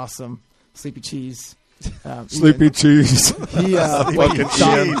 Dr. Awesome, Sleepy Cheese. Sleepy Cheese. He, Fucking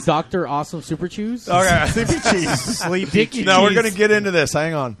cheese. Dr. Awesome Super Chews? Okay. Sleepy Cheese. Sleepy Cheese. No, we're gonna get into this.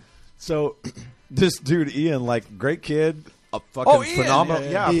 Hang on. So, this dude Ian, like, great kid, a fucking Ian. phenomenal.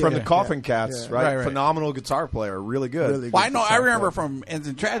 Yeah, from the yeah, Coffin Cats, yeah. right? Right. Phenomenal guitar player, really good. Really Well, I good know. I guitar remember player. from Ends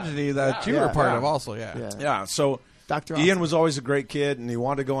in Tragedy that you Yeah, were part yeah. of also. Yeah. Yeah. So. Dr. Ian was always a great kid, and he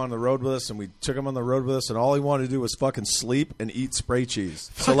wanted to go on the road with us, and we took him on the road with us, and all he wanted to do was fucking sleep and eat spray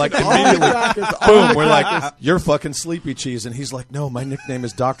cheese. So, like, immediately, boom, we're like, you're fucking Sleepy Cheese. And he's like, no, my nickname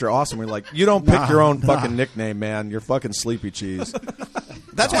is Dr. Awesome. We're like, you don't pick your own fucking nickname, man. You're fucking Sleepy Cheese.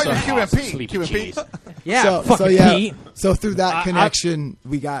 That's why you're QMP. Sleepy QMP. Cheese. Yeah, so fucking yeah. Pete. So through that connection,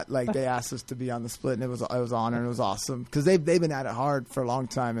 we got like they asked us to be on the split, and it was an honor, and it was awesome because they've been at it hard for a long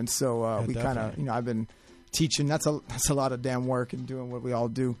time, and so we kind of I've been teaching. That's a lot of damn work and doing what we all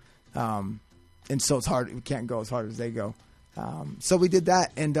do, and so it's hard. We can't go as hard as they go. So we did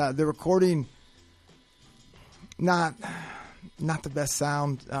that, and the recording not the best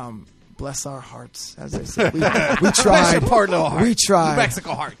sound. Bless our hearts, as they say. We tried. We tried. New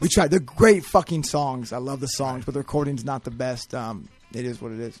Mexico hearts. We tried. They're great fucking songs. I love the songs, but the recording's not the best. It is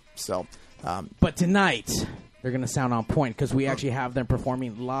what it is. So, But tonight, they're going to sound on point because we actually have them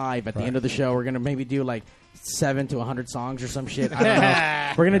performing live at the end of the show. We're going to maybe do like 7 to 100 songs or some shit. I don't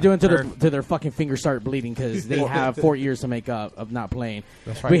know. We're going to do it until their fucking fingers start bleeding because they have 4 years to make up of not playing.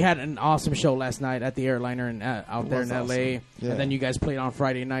 That's right. We had an awesome show last night at the Airliner and out there in was LA. awesome. Yeah. And then you guys played on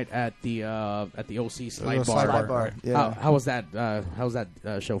Friday night at the OC Slide was Bar. Slide Bar. Yeah. How was that? How was that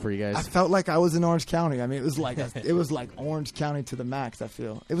show for you I guys? felt like I was in Orange County. I mean, it was like Orange County to the max. I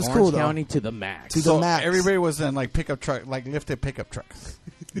feel it was cool Orange though. County to the max. To the So max. everybody was in like pickup truck, like lifted pickup trucks.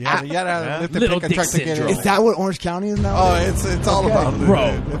 Yeah, you gotta lift the Little pickup truck dick to get syndrome. in. Is that what Orange County is now? Oh, it's all about Bro.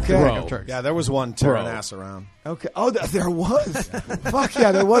 Okay. pickup trucks. Yeah, there was one tearing Bro. ass around. Okay. Oh, there was. Fuck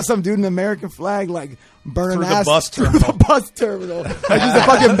yeah, there was some dude in the American flag like burning Through the ass bus through terminal. the bus terminal. Like he's a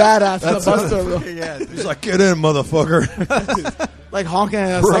fucking badass in the bus terminal. Yeah, He's like, get in, motherfucker. Like honking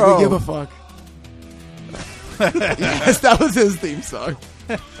at us Bro. like we give a fuck. Yes, that was his theme song.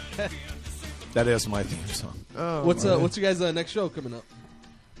 That is my theme song. Oh, What's your guys' next show coming up?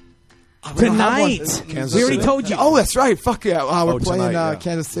 we don't have one. Tonight. Kansas We already City? told you. Oh, that's right. Fuck yeah. We're playing tonight, yeah.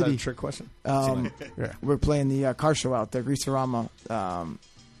 Kansas Is that a City. trick question? We're playing the car show out there, Greaserama,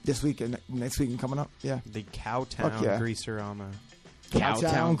 this weekend, next weekend coming up. Yeah. The Cowtown Fuck yeah. Greaserama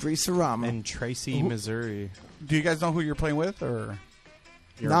Cowtown, Greaserama. in Tracy, Missouri. Do you guys know who you're playing with, or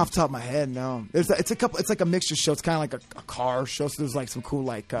Not off the top of my head, no. It's a couple. It's like a mixture show. It's kind of like a car show. So there's like some cool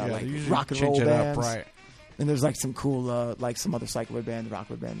like they usually rock and change roll it up, bands, right? And there's like some cool like some other psychoid band,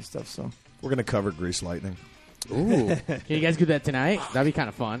 rockwood band and stuff. So We're going to cover Grease Lightning. Ooh. Can you guys do that tonight? That'd be kind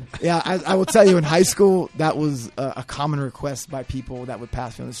of fun. yeah, I will tell you, in high school that was a common request by people that would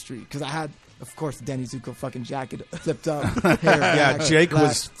pass me on the street because I had of course, Danny Zuko fucking jacket flipped up. Hair, Yeah, black, Jake black.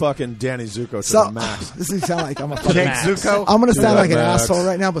 was fucking Danny Zuko to So the max. this is sound like I'm a fucking Jake Zuko? I'm gonna To sound the like an max. asshole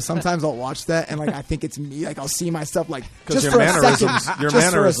right now, but sometimes I'll watch that and like I think it's me. Like I'll see myself like 'Cause just your for a mannerisms- second, your just for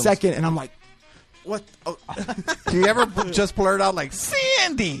a mannerisms. second, and I'm like, What? Oh. Do you ever just blurt out like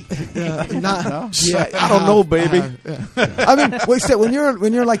Sandy? I don't know, baby. I mean, wait, so when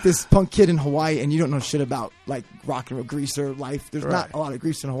you're like this punk kid in Hawaii and you don't know shit about like rock and roll Greaser life, there's not a lot of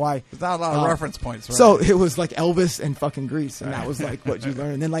Grease in Hawaii. There's not a lot of reference points, right? So it was like Elvis and fucking Grease, and that was like what you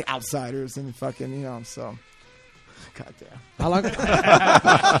learn. And then like Outsiders and fucking so. Goddamn. How long?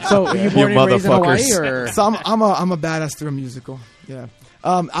 So were you born and raised in Hawaii, or? So I'm a badass through a musical. Yeah.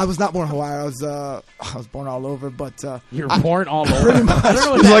 I was not born in Hawaii. I was born all over, but You're born all over. Pretty much. I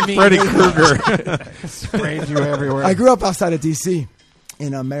don't know what that means. Freddy Krueger. Sprayed you everywhere. I grew up outside of D.C.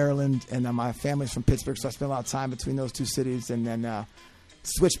 in Maryland, and my family's from Pittsburgh, so I spent a lot of time between those two cities. And then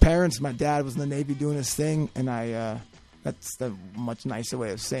switched parents. My dad was in the Navy doing his thing, and that's the much nicer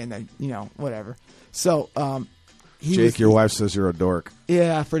way of saying that, whatever. So. Jake, your wife says you're a dork.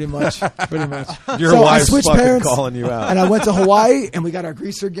 Yeah, pretty much. Your So I wife's switched fucking parents, calling you out. and I went to Hawaii, and we got our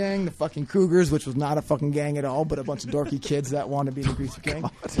Greaser gang, the fucking Cougars, which was not a fucking gang at all, but a bunch of dorky kids that wanted to be in the Greaser gang.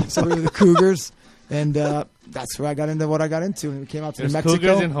 So we were the Cougars, and that's where I got into what I got into. And we came out to There's New Mexico.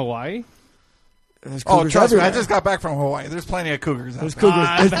 Cougars in Hawaii? There's Oh, cougars trust me, I everywhere. just got back from Hawaii. There's plenty of cougars. There's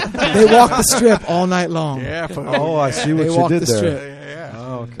cougars. They walk the strip all night long. Yeah. Oh, I see what They you walk did the there. strip.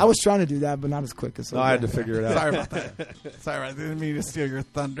 Oh, okay. I was trying to do that, but not as quick as. No, I had to figure it out. Sorry about that. Sorry, I didn't mean to steal your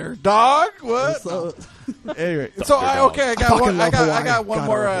thunder, dog. What? Anyway, so I fucking love Hawaii. got one God, I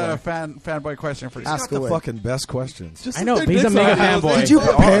more love Hawaii. fanboy question for you. He's got the fucking best questions. I know. He's a mega fanboy. Did you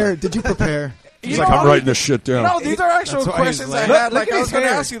prepare? Did you prepare? He's like, I'm writing this shit down. No, these are actual That's why he's questions I like- had. Look Like at I his was going to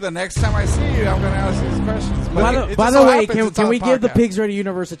hair. ask you the next time I see you. I'm going to ask you these questions. But By it the, just by so the way, happens it's can on we give the podcast. Pigs Radio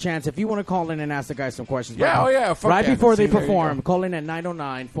Universe a chance? If you want to call in and ask the guys some questions, Yeah, right, oh, yeah, fuck right yeah. before they See, there you perform, go. call in at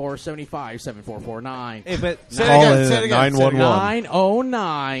 909-475-7449. Hey, but Say it Call again, in say it at again, say it again.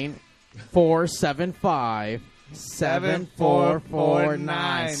 911.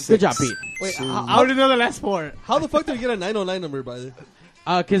 909-475-7449. Good job, Pete. Wait, how did you know the last four? How the fuck did you get a 909 number, brother?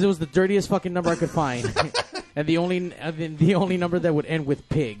 Because it was the dirtiest fucking number I could find, and the only number that would end with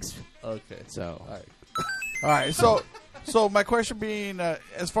pigs. Okay. So, All right, so my question being,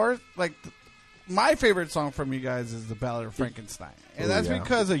 as far as like my favorite song from you guys is the Ballad of Frankenstein, and that's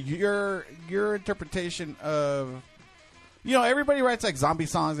because of your interpretation of, everybody writes like zombie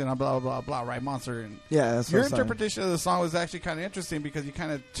songs and blah blah blah, right? Monster and Yeah, that's what your I'm saying. interpretation of the song was actually kind of interesting because you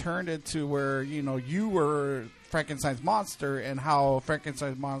kind of turned it to where you were Frankenstein's monster and how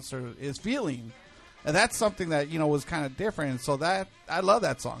Frankenstein's monster is feeling. And that's something that, was kind of different. So that I love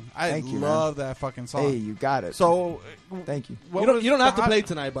that song. I Thank you, love that fucking song. Hey, you got it. So Thank you. what You was don't have to the play hot-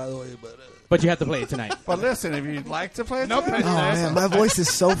 tonight, by the way, but but you have to play it tonight. But listen, if you'd like to play it, No tonight- Oh man, my voice is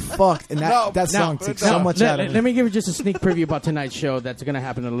so fucked, and No, that song no, takes no. so much out of me. Let me give you just a sneak preview about tonight's show that's going to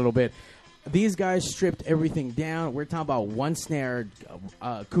happen in a little bit. These guys stripped everything down. We're talking about one snare,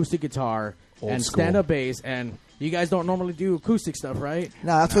 acoustic guitar, Old and school. stand-up bass. And you guys don't normally do acoustic stuff, right?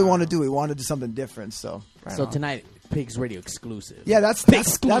 No, that's what we want to do. We want to do something different. So, right So on. tonight, Pigs Radio exclusive. Yeah, that's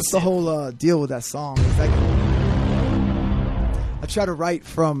the whole deal with that song. It's like, I try to write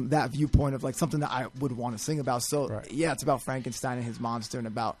from that viewpoint of like something that I would want to sing about. So yeah, it's about Frankenstein and his monster,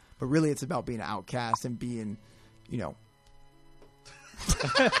 but really it's about being an outcast and being, No.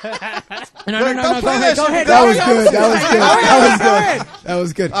 Don't Go play ahead. Go ahead. That was good. That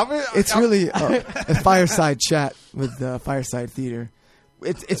was good. I mean, It's really a fireside chat with Fireside Theater.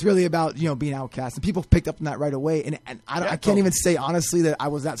 It's really about being outcast, and people picked up on that right away. And I can't even say honestly that I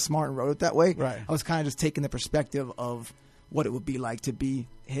was that smart and wrote it that way. Right. I was kind of just taking the perspective of what it would be like to be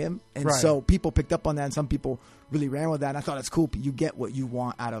him, and Right. so people picked up on that, and some people really ran with that. And I thought it's cool. You get what you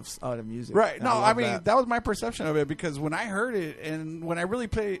want out of music, Right. And No, I love mean, that was my perception of it because when I heard it and when I really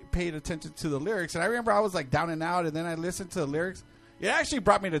paid attention to the lyrics, and I remember I was like down and out, and then I listened to the lyrics, it actually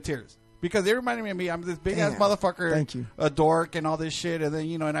brought me to tears because it reminded me of me. I'm this big ass Damn. motherfucker, Thank you. a dork, and all this shit, and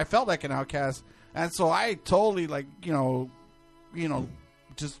then and I felt like an outcast, and so I totally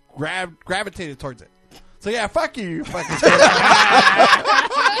just gravitated towards it. So yeah, fuck you, you fucking.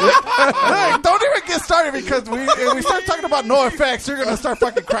 Look, don't even get started because if we start talking about NoFX, you're gonna start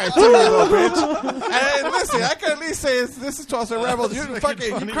fucking crying too, you little bitch. And listen, I can at least say this is Tulsa Rebels. You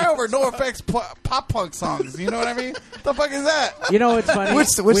cry over NoFX pop punk songs. You know what I mean? The fuck is that? You know, it's funny. Which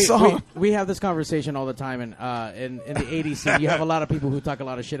we, song? We have this conversation all the time, and in the 80s scene, you have a lot of people who talk a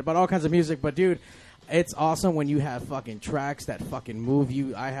lot of shit about all kinds of music. But dude, it's awesome when you have fucking tracks that fucking move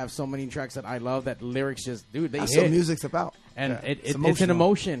you. I have so many tracks that I love that lyrics just, dude, they That's hit. what music's about. And Yeah. it's an emotional.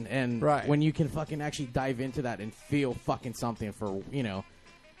 emotion. And Right. when you can fucking actually dive into that and feel fucking something for,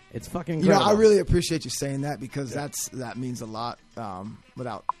 it's fucking You know, incredible. I really appreciate you saying that because that means a lot.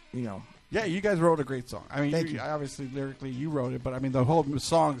 Without Yeah, you guys wrote a great song. I mean, Thank you. obviously lyrically you wrote it, but I mean the whole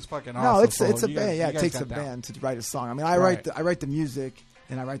song is fucking awesome. No, it's so a you band. guys- Yeah, you it guys takes got a down. band to write a song. I mean, I Right. write the music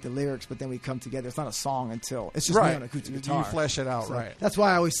and I write the lyrics, but then we come together. It's not a song until it's just Right. me on acoustic You guitar. flesh it out, So right. That's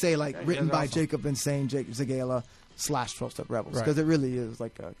why I always say like Yeah, written that's by awesome. Jacob Insane, Jake Zagala / 12-Step Rebels Right. because it really is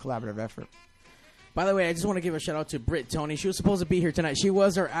like a collaborative effort. By the way, I just want to give a shout out to Britt Tony. She was supposed to be here tonight. She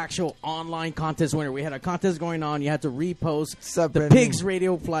was our actual online contest winner. We had a contest going on. You had to repost the Brendan? Pigs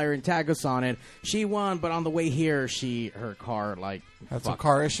Radio flyer and tag us on it. She won, but on the way here, her car Had some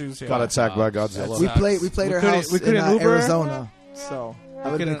car issues. Yeah. Got attacked by Godzilla. We played her house in Arizona, so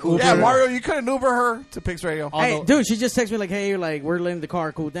that would have been cool. Yeah, Mario, you couldn't Uber her to Pigs Radio. Hey, dude, she just texted me like, "Hey, like we're letting the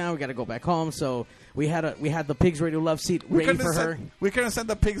car cool down. We got to go back home." So we had the Pigs Radio love seat ready for her. We couldn't send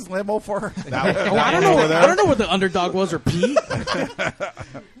the Pigs limo for her. I don't know. I don't know what the underdog was or Pete.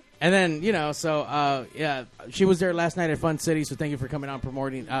 And then yeah, she was there last night at Fun City. So thank you for coming on,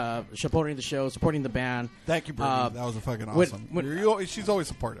 promoting, supporting the show, supporting the band. Thank you, Brittany. That was a fucking awesome. She's always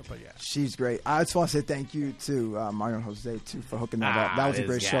supportive, but yeah, She's great. I just want to say thank you to Mario and Jose too for hooking that up. That was a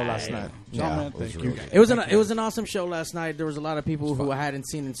great show last night. Man, thank you. It was an awesome show last night. There was a lot of people who I hadn't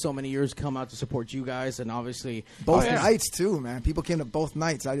seen in so many years come out to support you guys, and obviously Both nights too, man. People came to both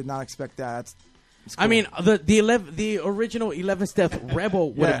nights. I did not expect that. It's cool. I mean, the original 11th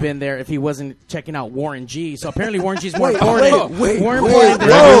Rebel would have been there if he wasn't checking out Warren G. So apparently Warren G's more important. More important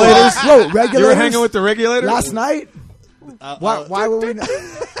than Regulators. You were hanging with the regulators last night. Why were we? Not?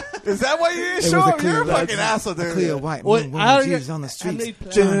 Is that why you didn't It show was a up? clear You're a red. fucking asshole, dude. Clear white. What? Women G's on the streets.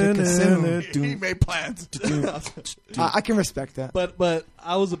 He made plans. I can respect that. But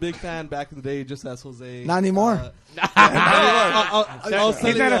I was a big fan back in the day, just as Jose. Not anymore. I was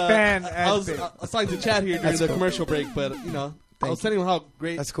He's telling, not a fan. I was talking to Chad here during the commercial break, but I was telling him how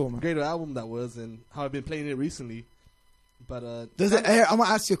great That's cool, man. great an album that was, and how I've been playing it recently. But Does it? Hey, I'm gonna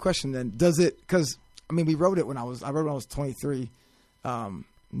ask you a question then. Does it? Because I mean, we wrote it when I wrote it when I was 23.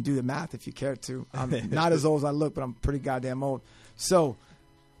 Do the math if you care to. I'm not as old as I look, but I'm pretty goddamn old. So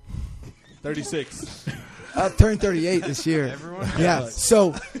 36. I turned 38 this year. Everyone? Yeah.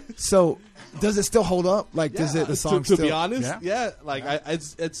 So does it still hold up? Like, does it? The song to still? be honest, yeah. Like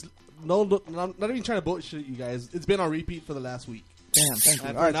it's no, I'm not even trying to bullshit you guys. It's been on repeat for the last week. Damn, thank you.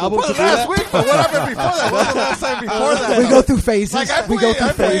 And All for an right, album cool. to do last that- week, but what happened before that? What's the last time before that? We go through phases. Like I We go through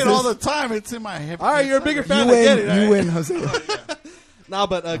play it phases. all the time. It's in my hip. All right, you're a bigger fan. You I get it. win. You right? win, Jose. Nah,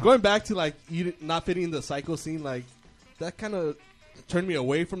 but going back to like you not fitting in the psycho scene, like that kind of turned me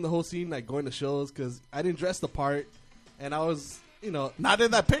away from the whole scene, like going to shows because I didn't dress the part, and I was, not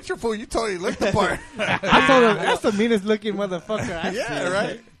in that picture, fool. You totally looked the part. I told him that's the meanest looking motherfucker I've Yeah, seen.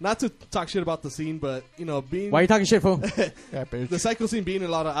 right. Not to talk shit about the scene, but being Why are you talking shit, fool? Yeah, bitch. the psycho scene being a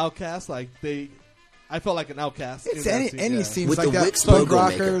lot of outcasts, like I felt like an outcast. It's in any that scene, any yeah. scenes With like the that. Wix Punk logo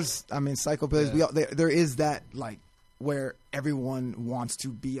maker. rockers. I mean, psychobillies. There is that like where everyone wants to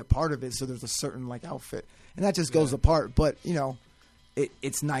be a part of it. So there's a certain like outfit, and that just goes apart. But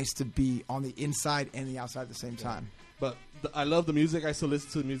it's nice to be on the inside and the outside at the same time. But I love the music. I still listen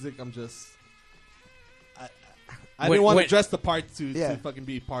to the music. I'm just. I Wait, didn't want wait. to dress the part to Yeah. fucking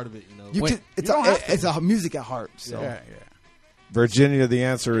be part of it, You Wait, can, it's you don't have to. it's a music at heart. So. Yeah. Virginia, the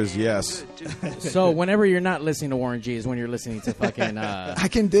answer is yes. So whenever you're not listening to Warren G is when you're listening to fucking. I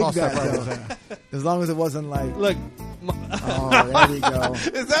can dig False that step though. As long as it wasn't like, Look, oh, there we go.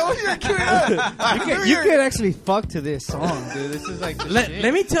 Is that what you're queuing up? You could actually fuck to this song, dude. This is like the shit.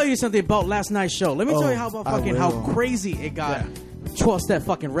 Let me tell you something about last night's show. Let me tell you how about I fucking how will. crazy it got. 12-step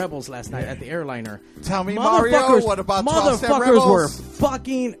fucking rebels last night at the airliner. Tell me, Mario, what about 12-step motherfuckers were rebels?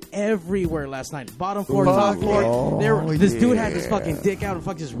 fucking everywhere last night. Bottom floor, top floor. This dude had this fucking dick out and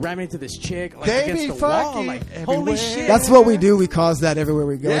fucking just ramming into this chick like They against be the wall. fucking Like everywhere. holy shit. That's what we do. We cause that everywhere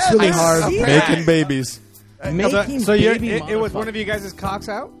we go. It's really I hard. see Making babies. Making So baby it was one motherfuckers. of you guys' cocks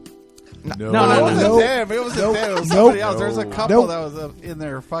out? No. It No. wasn't Nope. them. It wasn't Nope. them. It was Nope. somebody else. There's a Nope. couple Nope. that was in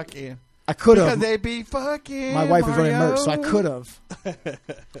there fucking. I could Because have. they be fucking. My wife was running Mario. merch, so I could have.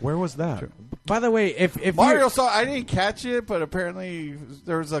 Where was that? By the way, if Mario you're, saw. I didn't catch it, but apparently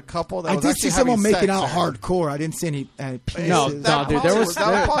there was a couple that I was did actually see someone having making sex out there. hardcore. I didn't see any pieces. No, That no, dude, there probably was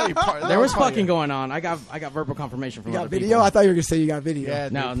that probably part- that there was probably fucking it. going on. I got verbal confirmation from You got other video? people. I thought you were going to say you got video. Yeah,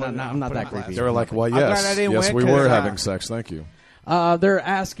 No, dude, no, put it no, on- I'm not put it that on creepy. They were like, well, I'm glad I yes. didn't Yes, win we 'cause, were having sex. Thank you. They're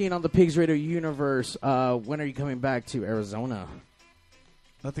asking on the Pigs Radio universe, when are you coming back to Arizona?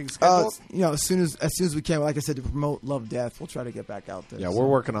 Nothing scheduled. As soon as we can. Like I said, to promote Love Death, we'll try to get back out there. Yeah, we're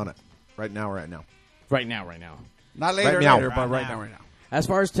working on it right now. Right now. Not later, Right now. but right now. As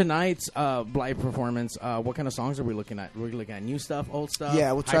far as tonight's live performance, what kind of songs are we looking at? We're looking at new stuff, old stuff.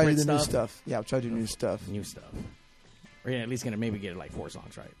 Yeah, we'll try to hybrid do the new stuff. Yeah, we'll try to do new stuff. New stuff. We're at least gonna maybe get like 4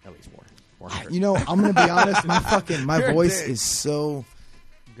 songs, right? At least 4. 400. I'm gonna be honest. My voice is so.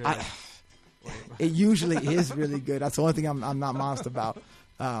 It usually is really good. That's the only thing I'm not modest about.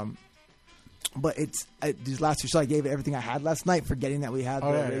 But these last 2 shows, I gave it everything I had last night, forgetting that we had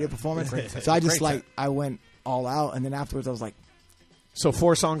the radio performance. So I just I went all out, and then afterwards I was like, so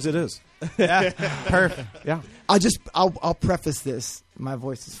 4 songs it is. Yeah, perfect. Yeah. I'll preface this. My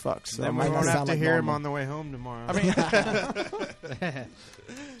voice is fucked, so Then it we might not won't have sound to like hear him normal. on the way home tomorrow. I mean,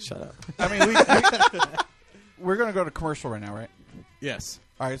 Shut up. I mean, we're gonna go to commercial right now, right? Yes.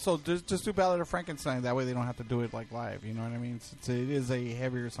 All right, so just do Ballad of Frankenstein. That way they don't have to do it like live. You know what I mean? Since it is a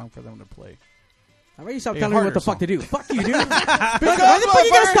heavier song for them to play. How about you stop A telling me what harder the fuck to do? Fuck you, dude. Why the Because fuck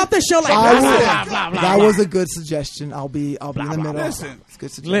you gotta stop this show like that? That was a good suggestion. I'll be in the middle. Listen. It's a good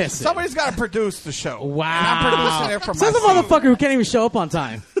suggestion. Listen. Somebody's got to produce the show. Wow. And I'm producing it from Says my a motherfucker who can't even show up on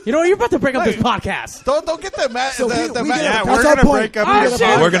time. You know what? You're about to break up this podcast. Don't get the mad. So we get yeah, a- we're that's our gonna point. break up. Oh, your shit.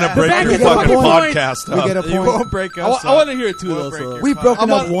 podcast. We're gonna break back your is a fucking point. podcast We up. get a You point. won't break us. I want to hear it too, though. break So. your We've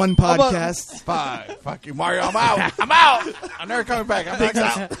broken up one I'm on- podcast. Fine. Fuck you, Mario. I'm out. I'm out. I'm never coming back. I'm not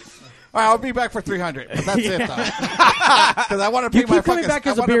out. All right, I'll be back for 300. But that's it, though. Because I want to pay You my keep coming fucking. back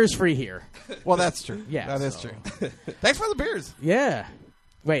because the beer is free here. Well, that's true. Yeah, that is so. true. Thanks for the beers. Yeah.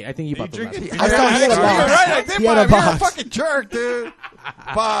 Wait, I think you bought the last one. I thought he had a You're box. right. I did He had buy a them. You're a box. fucking jerk, dude.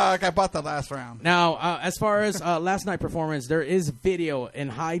 Fuck. I bought the last round. Now, as far as last night performance, there is video in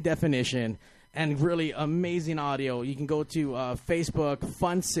high definition and really amazing audio. You can go to Facebook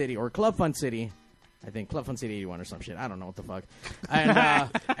Fun City or Club Fun City. I think Club Fun City 81 or some shit. I don't know what the fuck.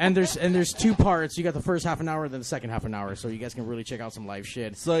 And there's 2 parts. You got the first half an hour, then the second half an hour, so you guys can really check out some live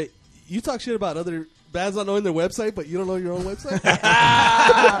shit. So you talk shit about other bands not knowing their website, but you don't know your own website?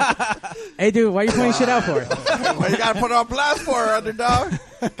 Hey, dude, why are you pointing shit out for? Well, you got to put it on blast for her, underdog.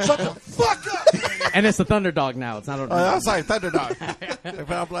 Shut the fuck up. And it's the Thunderdog now. It's not a. I'm sorry, Thunderdog. They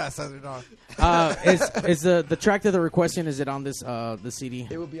put on blast, Thunderdog. Is the track that they're requesting? Is it on this the CD?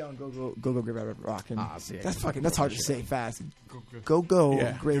 It will be on Go Graveyard Rockin'. Ah, see, I That's can- that's hard to say fast. Go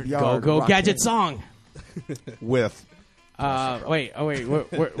Graveyard. Go Rockin'. Gadget song. With. Wait.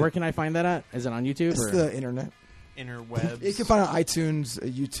 Where can I find that at? Is it on YouTube? It's Or? the internet. Interwebs. You can find it on iTunes,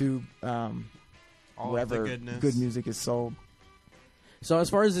 YouTube, All of wherever the goodness. good music is sold. So as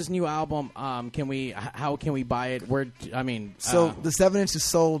far as this new album, how can we buy it? Where So the 7-inch is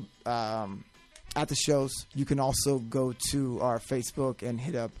sold at the shows. You can also go to our Facebook and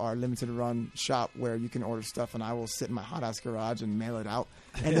hit up our limited run shop where you can order stuff, and I will sit in my hot ass garage and mail it out.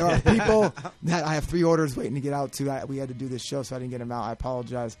 And there are people that I have 3 orders waiting to get out to. We had to do this show, so I didn't get them out. I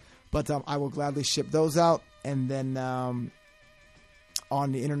apologize, but I will gladly ship those out. And then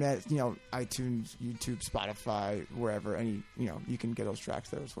on the internet, iTunes, YouTube, Spotify, wherever, you can get those tracks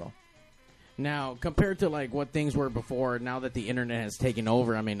there as well. now compared to like what things were before, now that the internet has taken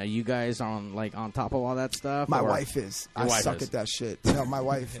over, are you guys on top of all that stuff? My or? wife is. Your I wife suck is. at that shit. My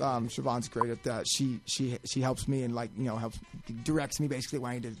wife, Siobhan's great at that. She helps me and helps directs me basically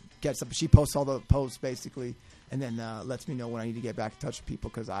when I need to get stuff. She posts all the posts basically, and then lets me know when I need to get back in touch with people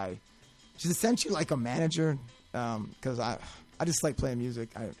because she's essentially like a manager because I just like playing music.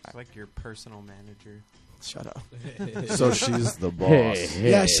 It's like your personal manager. Shut up. So she's the boss.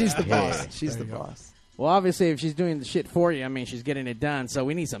 Yeah, she's the boss. She's the boss. Well, obviously, if she's doing the shit for you, she's getting it done. So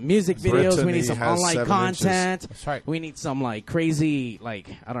we need some music videos. We Brittany need some has online 7 content. inches. That's right. We need some crazy, I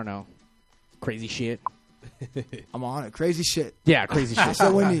don't know, crazy shit. I'm on it. Crazy shit. Yeah, crazy shit. That's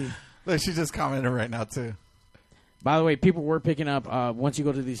what we need. Look, she just commented right now too. By the way, people were picking up. Once you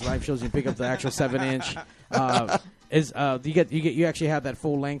go to these live shows, you pick up the actual 7-inch. You actually have that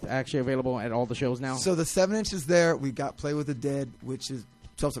full length actually available at all the shows now? So the 7-inch is there. We got Play with the Dead, which is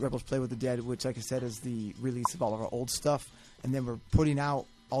 12 Rebels Play with the Dead, which, like I said, is the release of all of our old stuff. And then we're putting out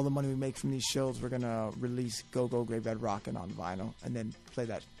all the money we make from these shows. We're gonna release Go Graveyard Rockin' on vinyl, and then play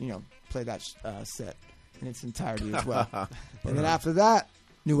that set in its entirety as well. And then after that,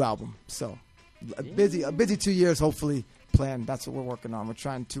 new album. So a busy 2 years, hopefully. Planned. That's what we're working on. We're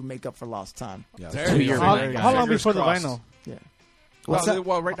trying to make up for lost time. Yeah. How long before the vinyl? Yeah.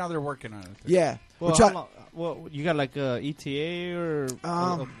 Well, right now they're working on it. Yeah. Well, you got like a ETA or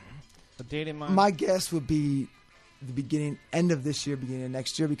a date in mind? My guess would be the end of this year, beginning of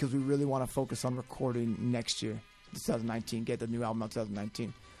next year, because we really want to focus on recording next year, 2019, get the new album out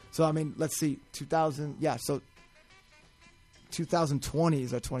 2019. So, let's see, 2000, yeah, so 2020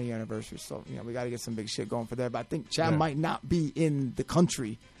 is our 20-year anniversary, so we got to get some big shit going for there. But I think Chad Yeah. might not be in the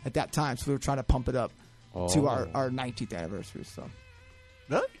country at that time, so we were trying to pump it up to our 19th anniversary. So,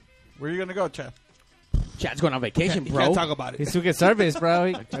 Really? Where are you gonna go, Chad? Chad's going on vacation, You bro. can't talk about it. He's Secret Service, bro.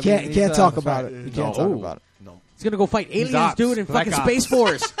 you can't talk about it. You can't talk about it. He's gonna go fight aliens, ops. dude, in Black fucking ops. Space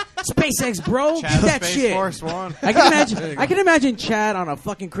Force, SpaceX, bro. Chad Do that Space shit. Force One. I can imagine Chad on a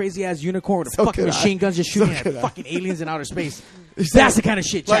fucking crazy ass unicorn with a So fucking could I. machine guns just shooting could at I. fucking aliens in outer space. That's the kind of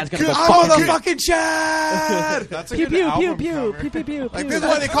shit Chad's gonna go I'm fucking the fucking Chad. That's a Pew good pew album pew pew cover. pew pew pew. Like pew. this is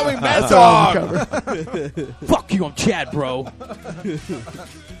why they call me Mad That's all Dog. cover. Fuck you, I'm Chad, bro.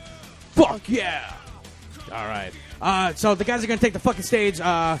 Fuck yeah. All right. So the guys are gonna take the fucking stage.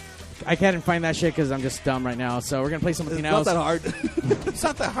 I can't find that shit because I'm just dumb right now. So we're gonna play something It's else. not that hard. It's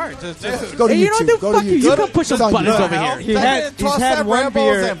not that hard. Just Go to Hey, you know YouTube. what? Go Fuck to you. YouTube. You can push those It's on buttons YouTube. over here. He's had 12-step one Rebels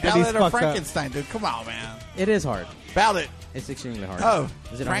beer and and he's Ballad of fucked up. Frankenstein, dude. Come on, man. It is hard. Ballad. It's extremely hard. Oh,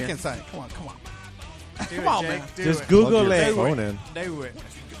 Is it on here? Frankenstein. Come on. Do Come it, on, Jake, man. do Just it. Google Plug your it. phone in. Do it.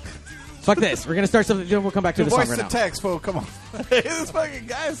 Fuck this. We're gonna start something. Then we'll come back to the song Voice right to now. text, fool. Come on. This fucking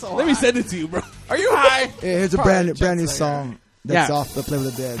guy is so Let me high. send it to you, bro. Are you high? Yeah, here's a brand new song that's Yeah. off the Play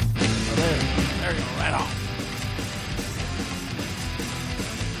with the Dead. There you go. Right on.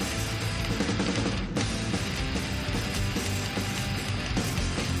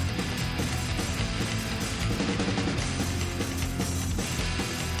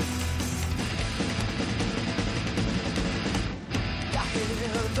 I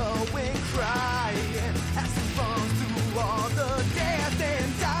hear the wind crying as it runs through all the death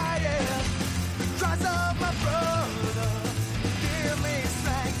and dying. Cries of my brother, give me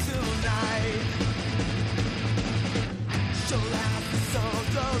strength tonight. Sure as the sun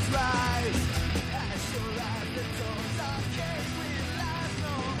goes rise, as sure as the dawn's arcade will last,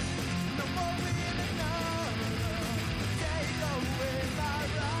 no more will another take away my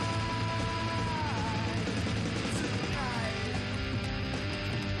right tonight.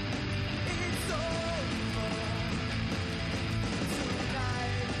 It's over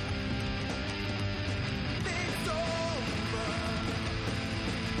tonight. It's over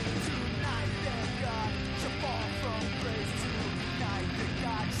tonight. That God shall fall from grace tonight. That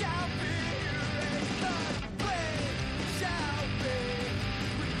God shall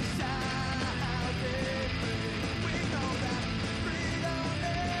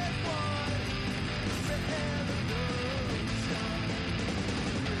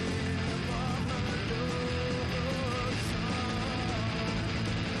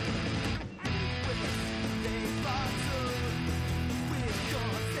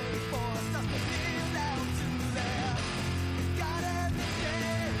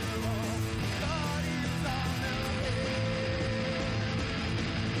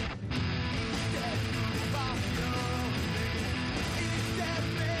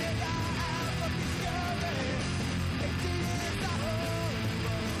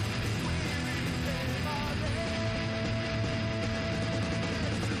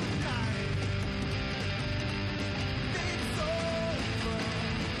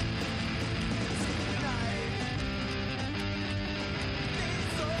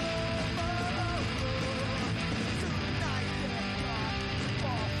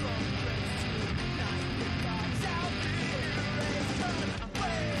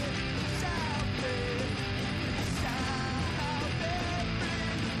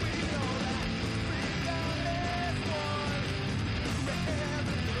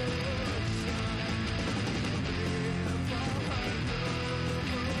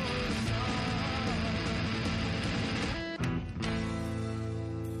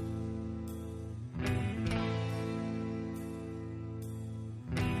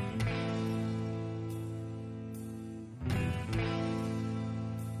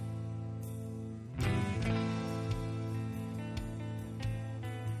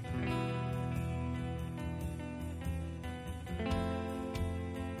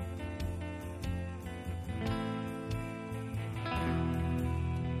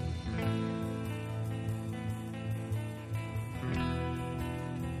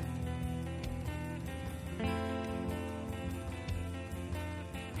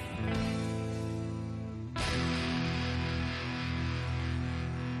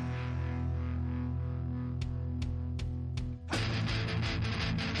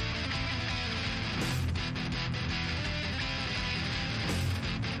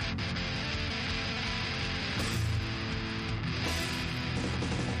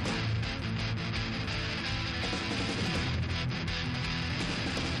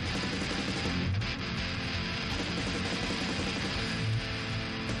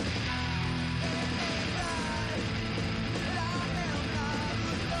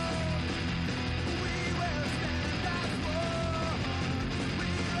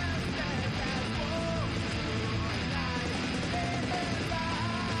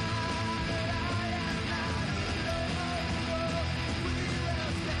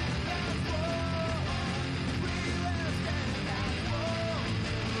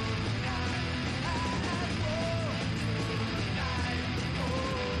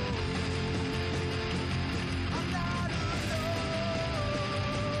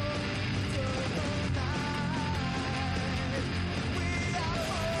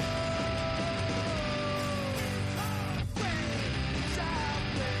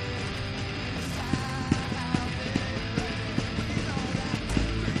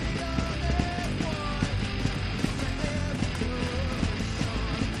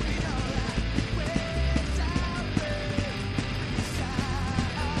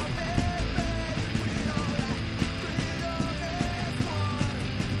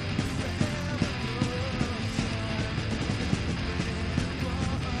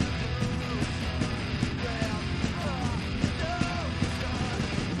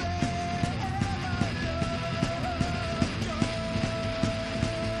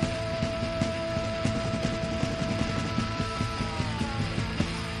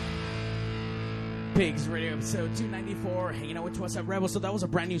Pigs Radio episode 294, hanging out with What's Up Rebel. So that was a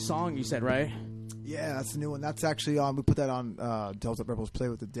brand new song, you said, right? Yeah, that's a new one. That's actually on. We put that on Delta Rebels Play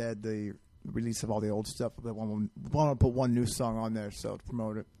with the Dead, the release of all the old stuff. We want to put one new song on there, so to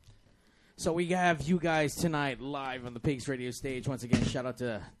promote it. So we have you guys tonight live on the Pigs Radio stage. Once again, shout out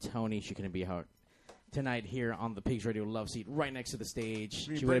to Tony. She couldn't be out tonight here on the Pigs Radio Love Seat right next to the stage.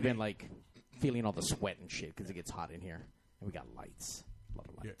 She would have been like feeling all the sweat and shit because it gets hot in here. And we got lights. A lot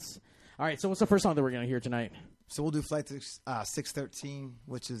of lights. Yeah. All right, so what's the first song that we're going to hear tonight? So we'll do Flight 613,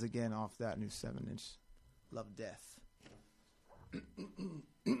 which is, again, off that new 7-inch Love Death. Can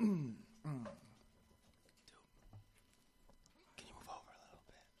you move over a little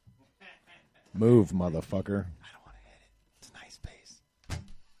bit? Move, motherfucker. I don't want to hit it. It's a nice bass.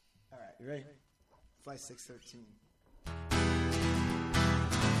 All right, you ready? Flight 613.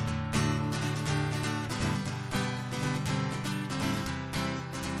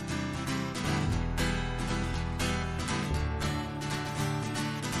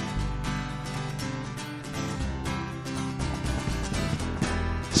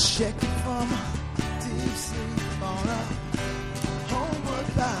 Checking from deep sleep on a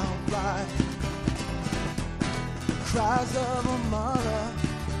homeward bound flight. The cries of a mother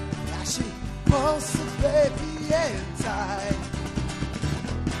as she pulls the baby in tight.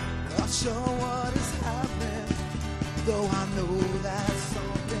 Not sure what is happening, though I know that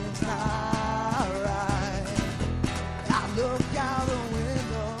something's not right. I look out the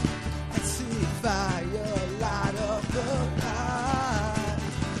window and see fire light up the night.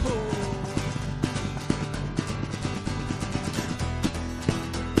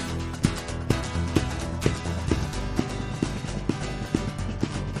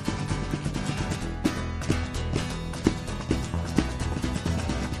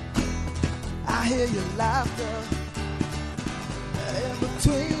 I hear your laughter in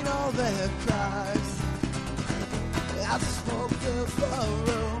between all their cries. As the smoke fills the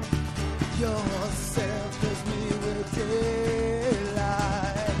room, yourself fills me with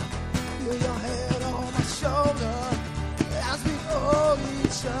daylight. Feel your head on my shoulder as we hold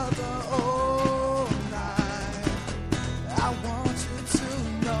each other all night. I want you to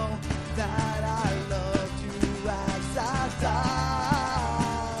know that I loved you as I died.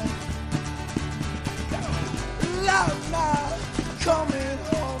 I'm not coming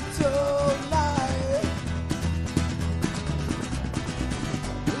home tonight.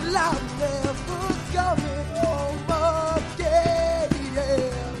 I'm never coming home again.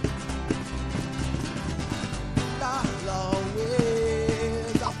 I'll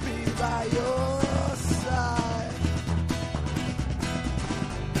always be by your side.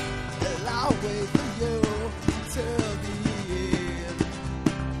 And I'll wait for you till the end.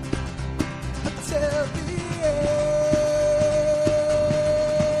 Till the end.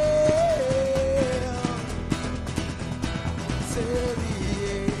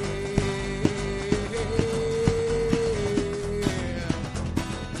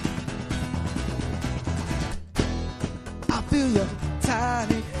 Feel your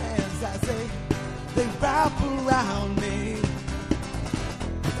tiny hands as they wrap around me.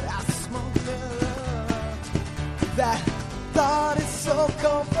 I smoke the love that thought is so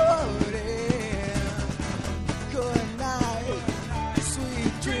comforting. Good night,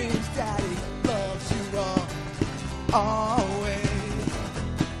 sweet dreams, Daddy loves you always.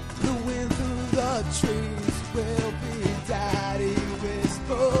 The wind through the trees will be Daddy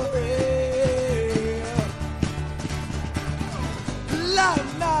whispering.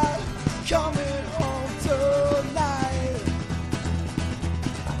 I'm not coming home tonight.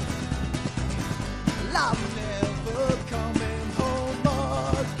 I'm never coming home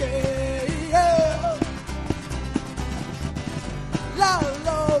again. I'll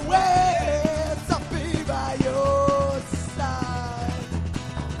always be by your side.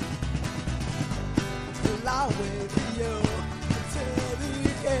 I'll wait for you until the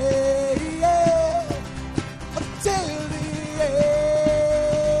end. Until the end.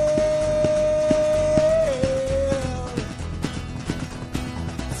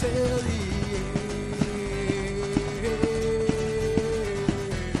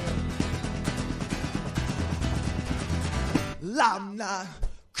 I'm not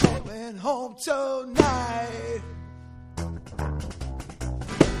coming home tonight.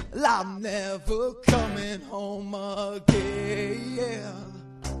 I'm never coming home again.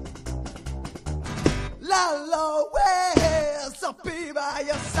 I'll always be by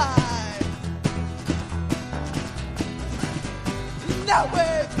your side. Now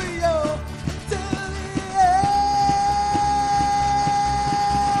wait for you till the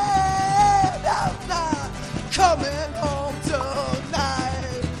end. I'm not coming home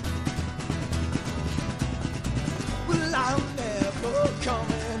tonight.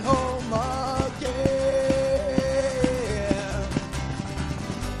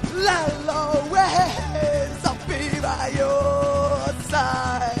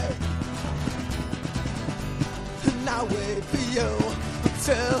 you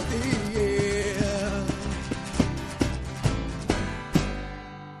till the end.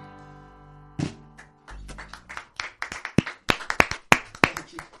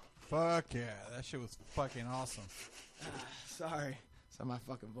 Fuck yeah, that shit was fucking awesome. Sorry. So my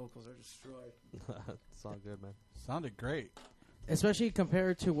fucking vocals are destroyed. It's all good, man. Sounded great. Especially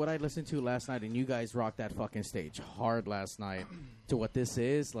compared to what I listened to last night, and you guys rocked that fucking stage hard last night. To what this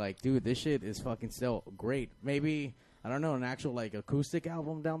is, like, dude, this shit is fucking still great. Maybe, I don't know, an actual like acoustic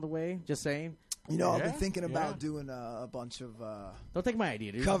album down the way. Just saying. You know, I've been thinking about doing a bunch of Don't take my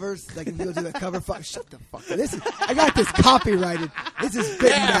idea, dude. covers. Like if you go do the cover, shut the fuck up. This is, I got this copyrighted. This is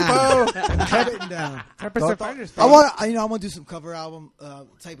bitten down. Bitten down. I want to, I want to do some cover album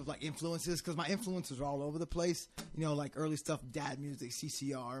type of like influences because my influences are all over the place. You know, like early stuff, dad music,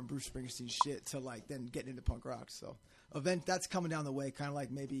 CCR, and Bruce Springsteen shit. To like then getting into punk rock. So event that's coming down the way. Kind of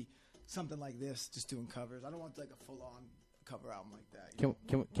like maybe something like this, just doing covers. I don't want like a full on cover album like that.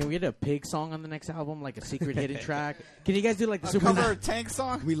 Can we get a Pig song on the next album, like a secret hidden track? Can you guys do like the A Super cover Tank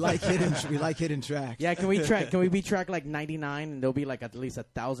song? We like hidden tracks. Yeah, can we be track like 99 and there'll be like at least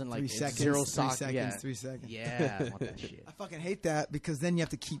 1,000 like 3 seconds, zero 3 sock. seconds, Yeah. 3 seconds. Yeah, I want that shit. I fucking hate that because then you have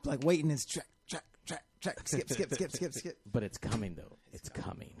to keep like waiting. It's track, skip. But it's coming though. It's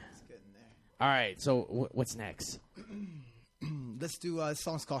coming. It's getting there. All right. So what's next? Let's do a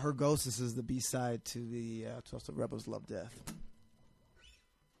song's called Her Ghost. This is the B-side to the Rebels Love Death.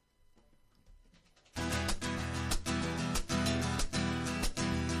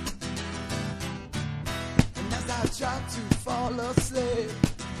 And as I try to fall asleep,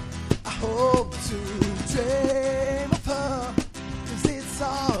 I hope to dream of her, 'cause it's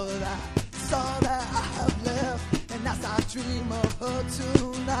all that I have left. And as I dream of her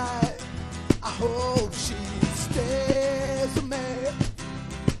tonight, I hope she stays with me,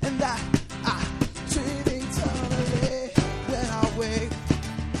 and that I dream eternally. When I wake,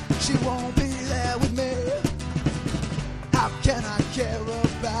 she won't be there with me. How can I care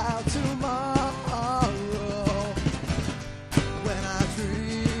about tomorrow? When I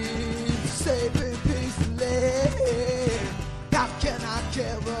dream safe and peacefully, how can I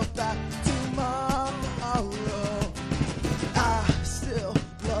care about tomorrow? I still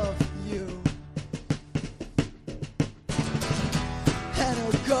love you. And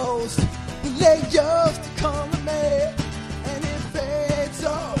a ghost will lay used to come to me, and it fades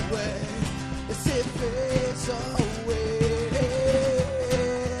away. Yes, it fades away.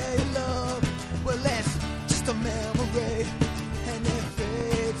 Love, well, that's just a memory, and it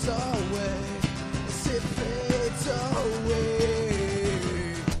fades away. Yes, it fades away.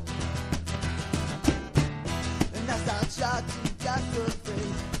 And as I try to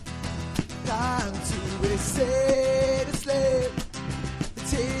desperate, time to escape the slave.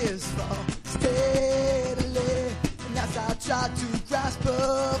 Tears fall steadily, and as I try to grasp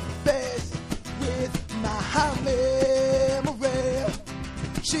her face with my memory,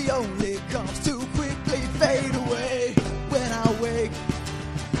 she only comes to quickly fade away. When I wake,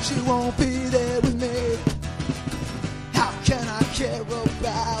 she won't be there with me. How can I care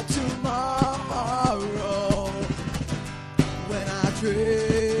about tomorrow? When I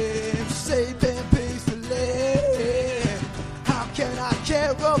dream safe and peacefully, how can I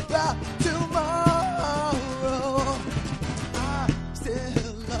care about tomorrow? I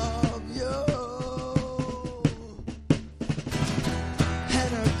still love you.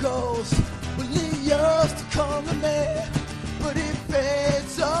 And her ghost will lead yours to come to me, but it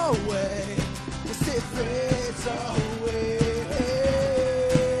fades away. Yes, it fades away.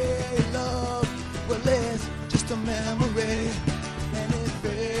 Love, well, it's just a memory, and it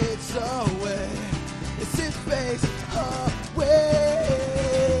fades away. Yes, it fades away.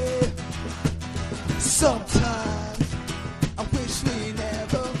 Sometimes I wish we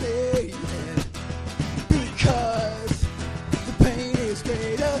never made it, because the pain is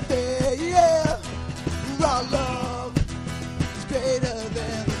greater there. Yeah, raw love is greater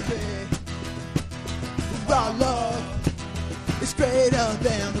than the pain. Raw love is greater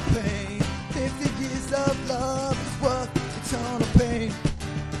than the pain. 50 years of love is worth a ton of pain.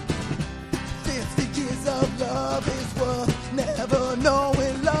 50 years of love is worth never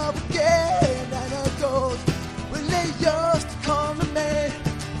knowing love again. And a ghost will lay yours to come to me,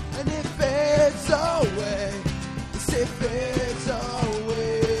 and it fades away. Yes, it fades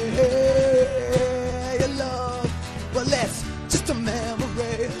away. Your love, well, that's just a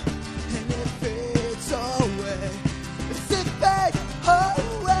memory, and it fades away. Yes, it fades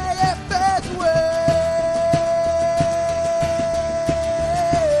away. It fades away.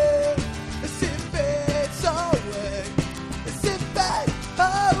 Yes, it fades away. Yes, it fades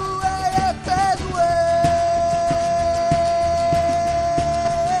away. It fades away.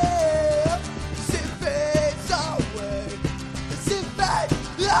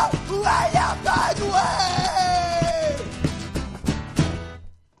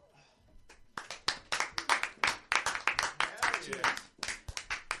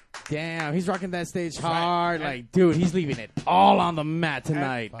 Damn, he's rocking that stage hard. Like, dude, he's leaving it all on the mat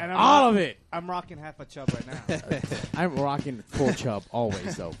tonight. And I'm all rock- of it. I'm rocking half a chub right now. I'm rocking full chub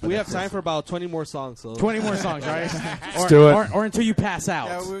always, though. We have time for about 20 more songs. So 20 more songs, right? Let's do it. Or until you pass out.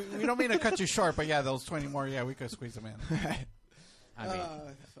 Yeah, we don't mean to cut you short, but yeah, those 20 more, yeah, we could squeeze them in. I mean,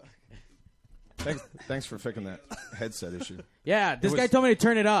 Thanks for fixing that headset issue. yeah, this guy told me to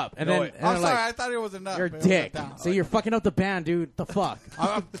turn it up, and then I'm I'm sorry, like, I thought it was enough. you're a but it was dick. down. See, you're fucking up the band, dude. The fuck?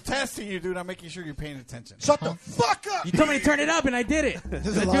 I'm testing you, dude. I'm making sure you're paying attention. Shut the fuck up. You told me to turn it up, and I did it. There's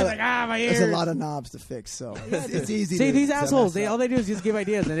And a you're lot like, my There's ears. a lot of knobs to fix, so it's easy. See, to, these to assholes, mess up. all they do is just give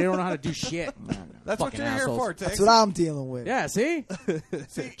ideas, and they don't know how to do shit. That's what Fucking you're assholes. here for, Tex. That's what I'm dealing with. Yeah, see?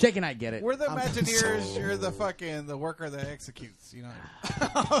 Jake and I get it. We're the I'm Imagineers. You're the fucking the worker that executes. You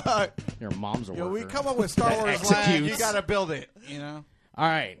know. Your mom's a Yo, worker. we come up with Star Wars land. You gotta build it. You know. All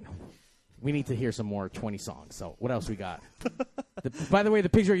right. We need to hear some more 20 songs. So what else we got? By the way, the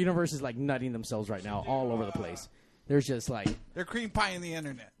Picture universe is like nutting themselves right now all over the place. There's just like They're cream pie in the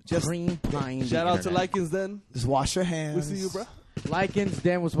internet. Just cream pie. shout out to Likens then. just wash your hands. We see you, bro. Likens.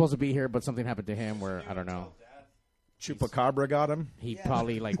 Dan was supposed to be here, but something happened to him where I don't know. Chupacabra got him. He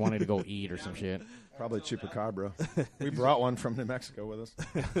probably like wanted to go eat or some shit. Probably Chupacabra. We brought one from New Mexico with us.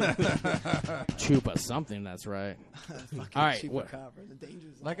 Chupa something. That's right. All right. What, Chupacabra, the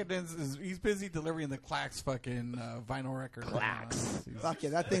dangers. Like he's busy delivering the Clax fucking vinyl record. Clax. Fuck yeah,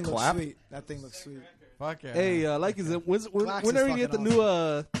 that thing looks Clap? sweet. That thing looks sweet. Fuck yeah. Hey, Likens, when Clax are is we get the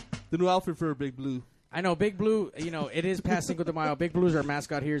fucking new outfit for Big Blue? I know Big Blue, you know, it is past Cinco de Mayo. Big Blue's our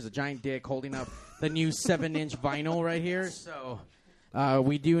mascot here. Is a giant dick holding up the new 7-inch vinyl right here. So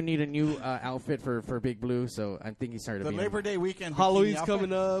we do need a new outfit for Big Blue. So I think he's started to the be Labor Day weekend. Halloween's bikini outfit?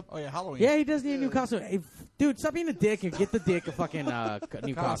 coming up. Oh yeah, Halloween. Yeah, he does need a new costume. Hey, dude, stop being a dick and get the dick a fucking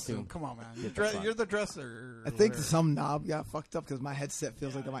new costume. Come on, man. Get the fuck. You're the dresser. I think some knob got fucked up because my headset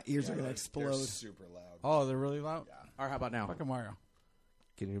feels like my ears are gonna explode. Super loud. Oh, they're really loud. Or how about now? Fucking Mario.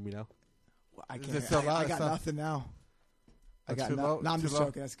 Can you hear me now? I Is can't. it still loud? I got Stuff? nothing now. I That's got too no. low? No, I'm Too just low?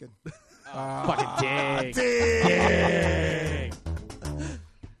 joking. That's good. Fucking dick.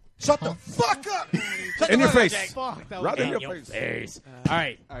 Shut the fuck up! In your face. Fuck, that Right was in in your your face. All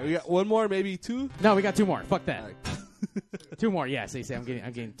right. All right, we got one more, maybe two. No, we got two more. Fuck that. Two more. Yeah, see, I'm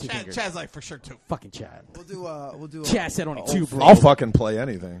getting two fingers. Chad's like for sure too. Fucking Chad. We'll do. Chad said only two, bro. I'll fucking play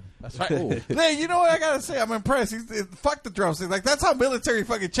anything. That's right. Hey, you know what I gotta say? I'm impressed. Fuck the drumsticks. Like that's how military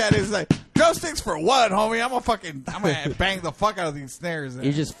fucking Chad is. Like drumsticks for what, homie? I'm gonna bang the fuck out of these snares.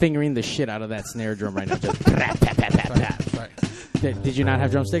 You're just fingering the shit out of that snare drum right now. Just pat, pat, pat, pat, pat. Right. Did you not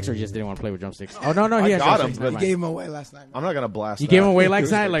have drumsticks, or you just didn't want to play with drumsticks? Oh no, I he had got drumsticks. him, Never but- mind. Gave him away last night. I'm not gonna blast. You that. gave him away last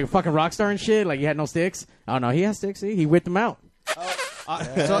night like a fucking rock star and shit. Like you had no sticks. Oh no, he has sticks. See, he whipped them out. So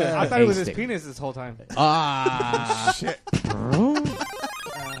I thought it was his stick. penis this whole time. Ah, shit.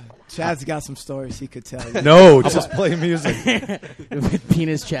 Chad's got some stories he could tell you. No, just play music. With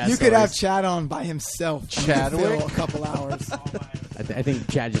penis Chad. You could have stories. Chad on by himself. Chadwick? For a couple hours. I think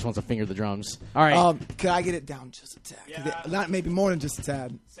Chad just wants to finger the drums. All right. Could I get it down just a tad? Not maybe more than just a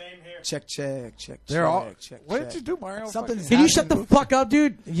tad. Same here. Check. They're all. check. What did you do, Mario? Something's Can you shut the fuck up,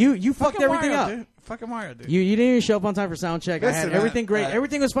 dude? You fucked Fucking everything Mario, up. dude. Fucking Mario, dude. You didn't even show up on time for sound check. I Listen, had everything great. man.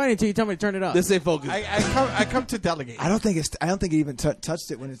 Everything was fine until you told me to turn it up. This ain't focus. I come to delegate. I don't think it even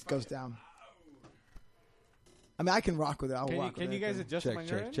touched it when it goes down. I mean, I can rock with it. I'll rock Can with you it. guys adjust check, on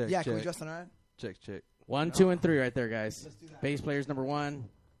your check, end? check. Yeah, check. can we adjust on our end? Check. 1, 2, and 3 right there, guys. Bass player's number 1.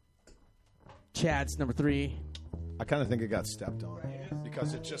 Chad's number 3. I kind of think it got stepped on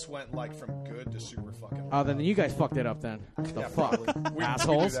because it just went like from good to super fucking. Oh, then you guys fucked it up then. The Yeah, fuck? probably. We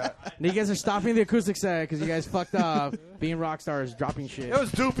Assholes. do that. And you guys are stopping the acoustic set because you guys fucked up being rock stars, dropping shit. It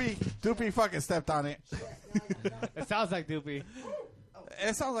was Doopy. Doopy fucking stepped on it. It sounds like Doopy.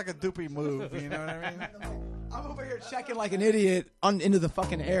 It sounds like a Doopy move. You know what I mean? I'm over here checking like an idiot into the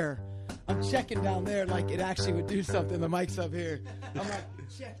fucking air. I'm checking down there like it actually would do something. The mic's up here. I'm like,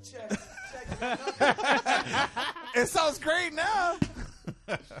 check. It sounds great now.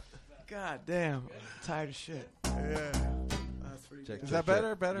 God damn. I'm tired of shit. Yeah. Check, Is that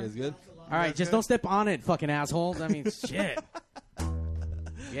better? Better? You guys good? All right, just don't step on it, fucking assholes. I mean, shit.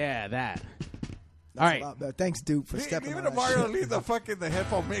 Yeah, that. All right. Thanks, Duke, for stepping Even on to that Mario shit. leave the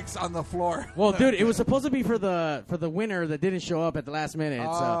headphone mix on the floor. Well, dude, it was supposed to be for the winner that didn't show up at the last minute.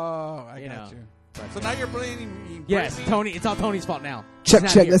 Oh, so, I you got know. you. So now you're blaming. Yes, Tony. It's all Tony's fault now. Check.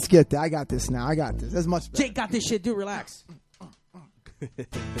 He's not here. Let's get that. I got this now. I got this. That's much better. Jake got this shit, dude. Relax.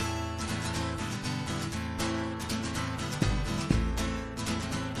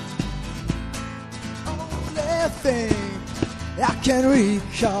 Only thing I can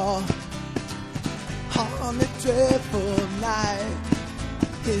recall on a dreadful night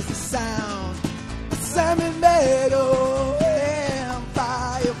is the sound of Simon Meadow and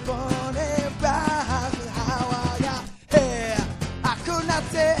fire burning bright. How I got here, I could not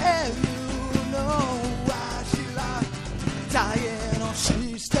tell you, no, why she lied, dying or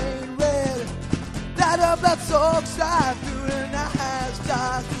she stayed red. That her blood soaks right through her eyes,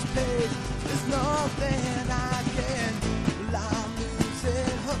 dark as pain. There's nothing I can. Well, I'm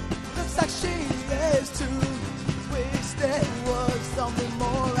losing her. Looks like she is too. Wish there was something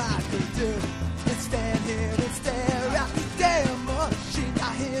more I could do than stand here and stare at the damn machine.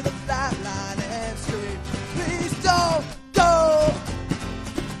 I hear the flat line and scream, please don't go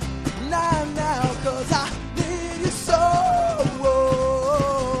now, 'cause I need you so.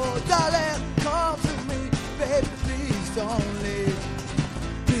 Oh, darling, come to me, baby, please don't leave.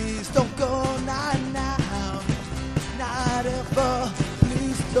 Please don't go now, not ever.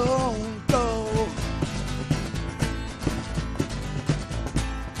 Please don't go.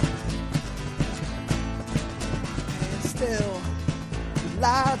 And still, well,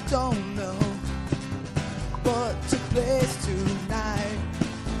 I don't know what took place tonight.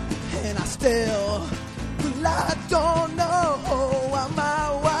 And I still, well, I don't know why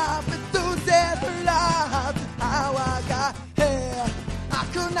my wife enthuses her life and how I got here. I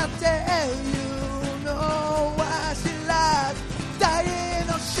could not tell you, no, why she lied, dying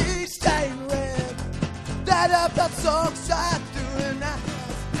or she stayed red. That her blood soaks right through and I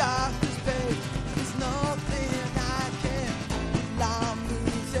dark as pain. There's nothing I can. Well, I'm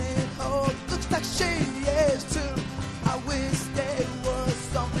losing hope. Looks like she is too. I wish there was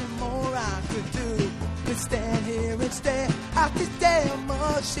something more I could do than stand here and stare at these damn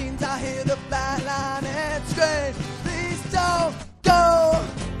machines. I hear the flat line and scream, please don't go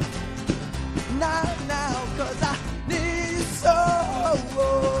now, 'cause I need you so.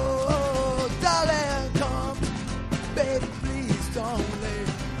 Oh, darling, come, baby, please don't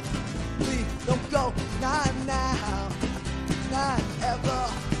leave. Please don't go now, not ever.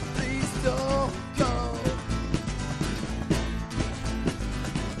 Please don't go.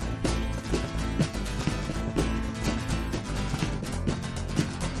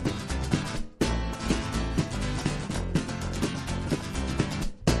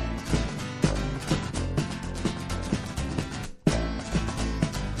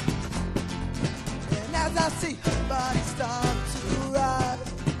 And as I see her body start to rise,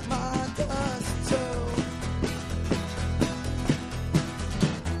 mine does too.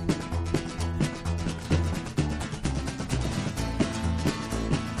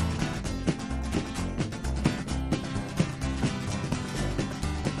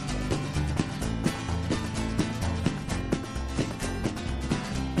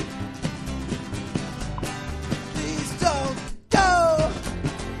 Please don't go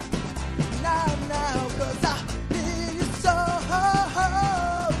now, 'cause I need you so.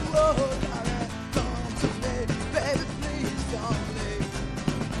 Oh, darling, come to me, baby, please don't leave.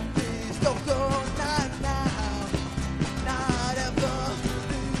 Please don't go now, not ever.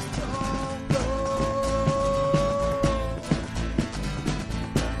 Please don't go.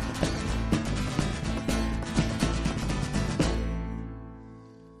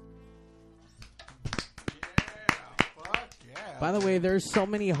 By the way, there's so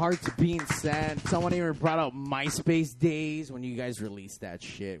many hearts being sent. Someone even brought up MySpace days when you guys released that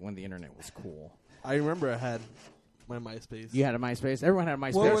shit when the internet was cool. I remember I had my MySpace. You had a MySpace? Everyone had a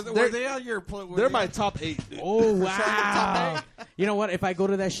MySpace. Well, were they on your? They're my top 8. Dude. Oh, wow. You know what? If I go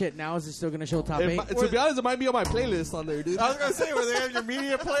to that shit now, is it still going to show top 8? To be honest, it might be on my playlist on there, dude. I was gonna say, were they on your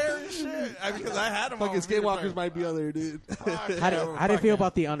media player and shit? Because I had them. Fucking Skinwalkers might be on there, dude. How do you feel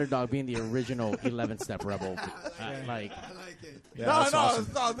about the Underdog being the original 11-step rebel? Like, Yeah,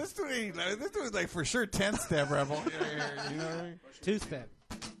 no. This dude ain't. This dude's like for sure 10-step rebel. You know what I mean? 2-step.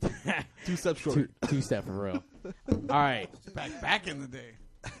 2 steps short. 2-step for real. All right. Back in the day.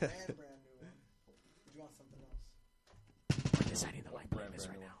 You want something else? We're deciding the white playlist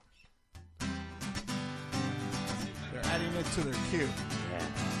right now. They're adding it to their queue.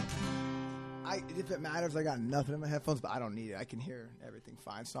 If it matters, I got nothing in my headphones, but I don't need it. I can hear everything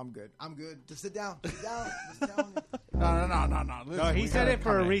fine, so I'm good. I'm good. Just sit down. Sit down. Just down. No. No, he said it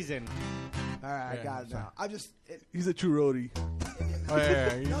for a reason. All right, I got it now. I just. He's a true roadie. Oh,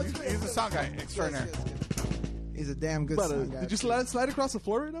 yeah. He's a sound guy extraordinaire. He's a damn good sound guy. Did you slide across the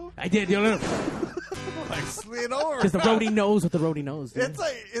floor right now? I did. You know, Like slid over. because the roadie knows what the roadie knows. Dude.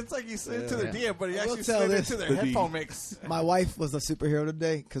 It's like you slid into the DM, but he I will actually tell slid this. into their headphone mix. My wife was a superhero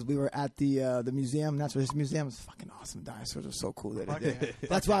today because we were at the museum, Natural History Museum. It was fucking awesome. Dinosaurs are so cool that it did.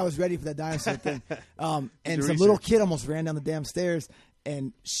 That's why I was ready for that dinosaur thing. And some little kid almost ran down the damn stairs,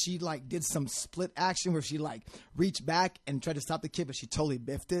 and she like did some split action where she like reached back and tried to stop the kid, but she totally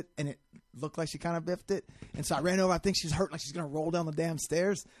biffed it, and it looked like she kind of biffed it. And so I ran over. I think she's hurt, like she's gonna roll down the damn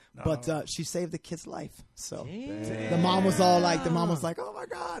stairs, but she saved the kid's life. So the mom was all like, "Oh my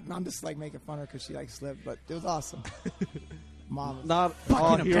god!" And I'm just like making fun of her because she like slipped, but it was awesome. Mom, Not fucking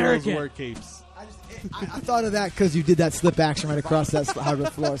all heroes American. wear capes. I thought of that because you did that slip action right across that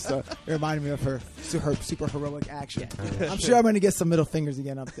hardwood floor, so it reminded me of her super heroic action. I'm sure I'm going to get some middle fingers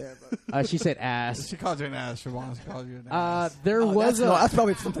again up there. But. She said ass. She called you an ass. Siobhan called you an ass. That's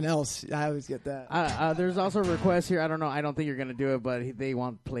probably something else. I always get that. There's also a request here. I don't know. I don't think you're going to do it, but they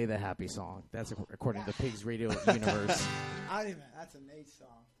want to play the happy song. That's according to Pigs Radio Universe. That's a Nate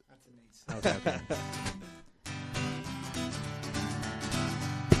song. That's a Nate song. Okay.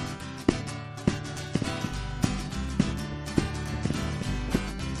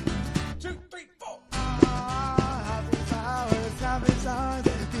 Happy songs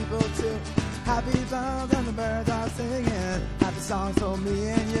and people too. Happy songs and the birds are singing. Happy songs for me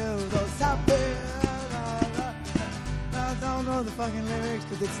and you. Those happy. I don't know the fucking lyrics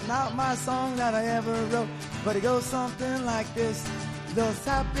because it's not my song that I ever wrote. But it goes something like this. Those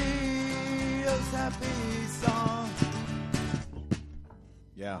happy songs.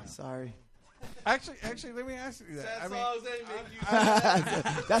 Yeah. Sorry. Actually, let me ask you that.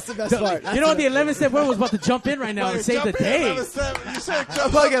 That's the best part. You know what? The 11 step one was about to jump in right now and save the day. You said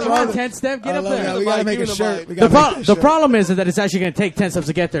Come on, 10 step, get up there. We gotta make a shirt. The problem is that it's actually going to take 10 steps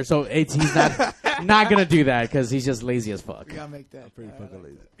to get there. So he's not going to do that because he's just lazy as fuck. We gotta make that. Pretty fucking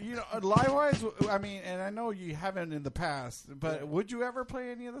lazy. You know, live-wise, I mean, and I know you haven't in the past, but would you ever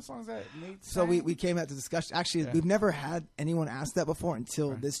play any of the songs that Nate So sang? we came at the discussion. Actually, we've never had anyone ask that before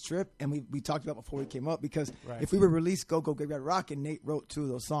until this trip, and we talked about before we came up because if we were released Go Go Graveyard Rock, and Nate wrote 2 of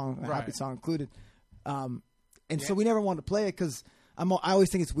those songs, and a happy song included, so we never wanted to play it because I always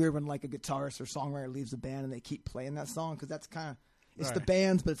think it's weird when like a guitarist or songwriter leaves the band and they keep playing that song because that's kind of it's the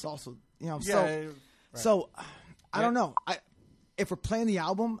band's, but it's also So I don't know. If we're playing the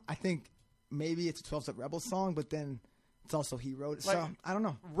album, I think maybe it's a 12-Step Rebel song, but then it's also he wrote it. So I don't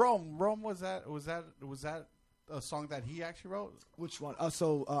know. Rome was that a song that he actually wrote? Which one? On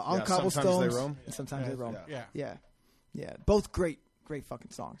Cobblestones. Sometimes They Roam. And Sometimes They Roam. Yeah. Both great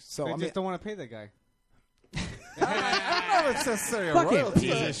fucking songs. So I just don't want to pay that guy. I don't know if it's necessarily a Fucking royalty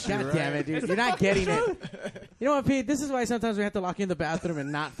Pete. issue, God right? damn it, dude. You're not getting it. You know what, Pete? This is why sometimes we have to lock you in the bathroom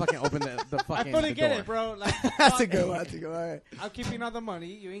and not fucking open the fucking I fully get door. it, bro. Like, That's a good one. All right. I'm keeping all the money.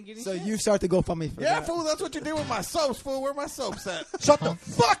 You ain't getting So shit. you start to go for me for Yeah, that. fool, that's what you did with my soaps, fool. Where my soaps at? Shut the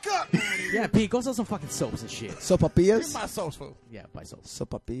fuck up! Yeah, Pete, go sell some fucking soaps and shit. Sopapillas? Give my soaps, fool. Yeah, buy soaps.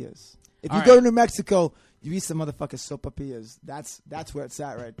 Sopapillas. If All you right. go to New Mexico, you eat some motherfucking sopapillas. That's where it's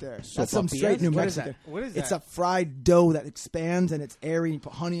at right there. That's some Sopapillas? straight New What is Mexican. What is It's that? a fried dough that expands and it's airy and you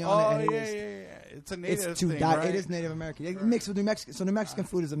put honey on it. And yeah. It's a native It's to thing, die. right? It is Native American. It mixed with New Mexican. So New Mexican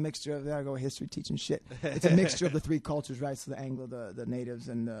food is a mixture of, there I go, history teaching shit. It's a mixture of the 3 cultures, right? So the Anglo, the natives,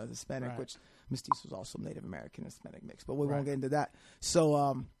 and the Hispanic, Right. which Mestizo was also Native American Hispanic mix. But we won't get into that. So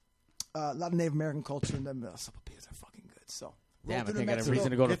a lot of Native American culture, and then sopapillas are fucking good. So Damn, I roll to think New I got a Mexico. reason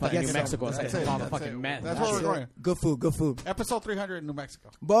to go to Get fucking that. New Mexico and That's say it. all the That's fucking it. meth. That's where we're going. Good food. Episode 300 in New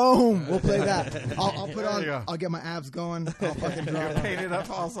Mexico. Boom. We'll play that. I'll put There on. you go. I'll get my abs going. I'll fucking draw. You're painted up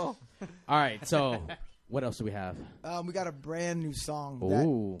also. All right, so what else do we have? We got a brand new song.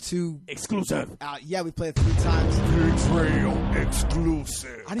 Ooh. Exclusive. Yeah, we played it 3 times. Pigs Radio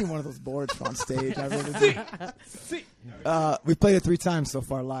exclusive. I need one of those boards for on stage. I really do. We played it 3 times so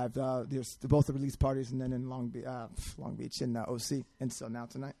far live. There's both the release parties and then in Long Beach in OC. And so now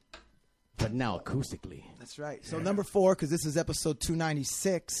tonight. But now acoustically. That's right. So number 4, because this is episode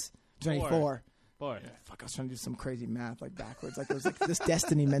 296. 24. Boy. Fuck, I was trying to do some crazy math like backwards. Like it was like this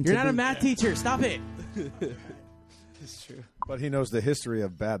destiny meant You're to not a be. math teacher. Stop it. It's true. But he knows the history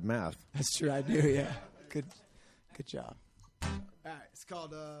of bad math. That's true. I do. Yeah. Good job. All right. It's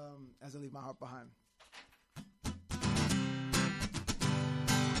called As I Leave My Heart Behind.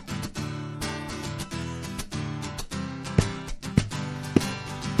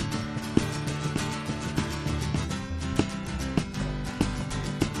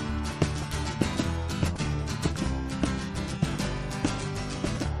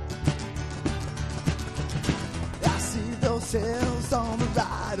 I see those hills on the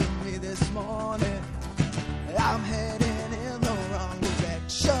right of me this morning. I'm heading in the wrong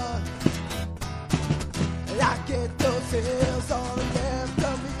direction. I get those hills on the left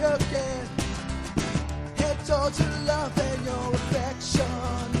of me again. Head towards your love and your affection.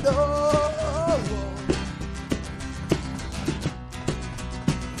 Oh,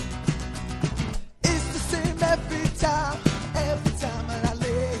 it's the same every time I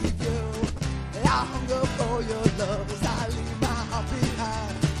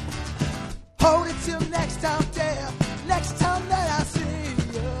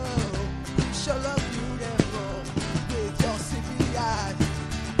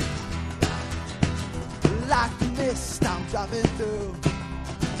driving through.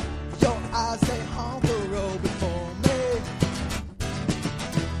 Your eyes, they haunt the road before me.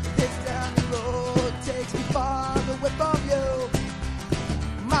 This down the road takes me far away from you.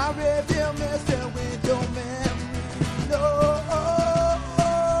 My rearview mirror with your memory. No.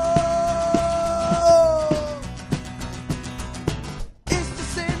 It's the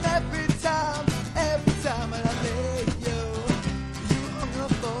same every time when I lay you. You hung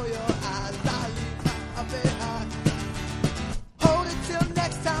up for your eyes, I leave my behind. Hold it till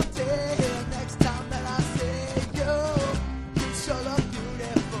next time, dear. Next time that I see you, you sure look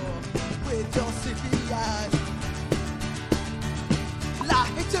beautiful with your sleepy eyes.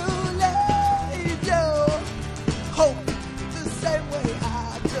 Lie to leave you. Hope the same way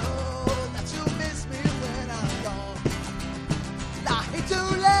I do that you miss me when I'm gone. Lie to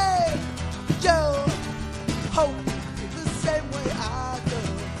leave you. Hope the same way I do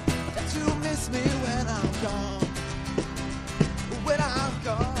that you miss me when I'm gone. When I'm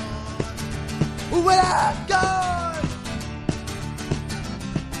gone. When I'm gone.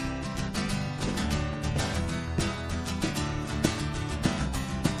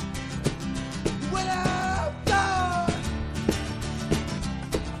 When I'm gone.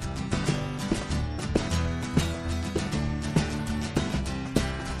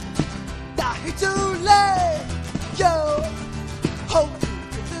 Die to let you. Hope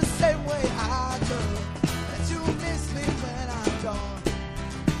the same way I do that you miss me when I'm gone.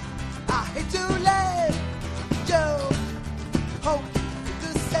 I hate to let you. Hope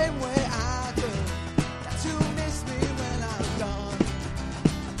the same way I do that you miss me when I'm gone.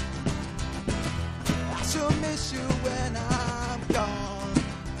 I sure miss you when I'm gone.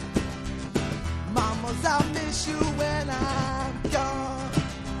 Mamas, I miss you when I'm gone.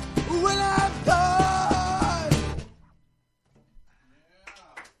 When I'm gone.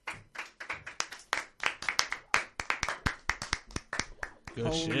 Good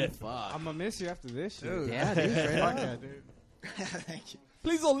Holy shit. fuck. I'm gonna miss you after this shit. Dude. Yeah, dude. Straight Fuck up. yeah, dude. Thank you.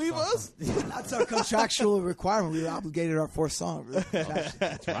 Please don't leave us. That's our contractual requirement. We were obligated our fourth song. Really.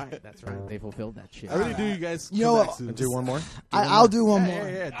 That's right. That's right. They fulfilled that shit. I really do. You guys. You know what? And do one more. I'll do one more.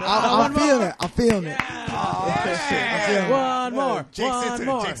 yeah, I'm feeling it. I'm feeling it. One more. One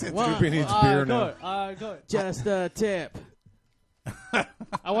more. Scoopy needs beer now. Go. Just a tip.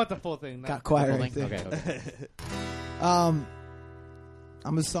 I want the full thing. Got quiet right Okay. there.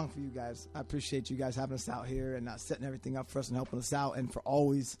 I'm a song for you guys. I appreciate you guys having us out here and setting everything up for us and helping us out, and for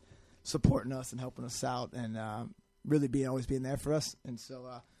always supporting us and helping us out, and really always being there for us. And so,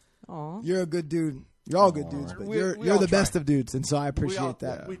 you're a good dude. You're all good dudes, but you're all the try. best of dudes, and so I appreciate We all-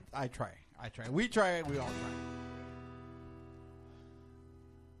 that. I try. We try. We all try.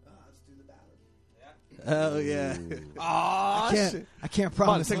 Hell yeah. I can't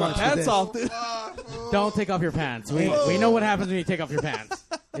promise Take my much pants with off, this. dude. Don't take off your pants. We know what happens when you take off your pants.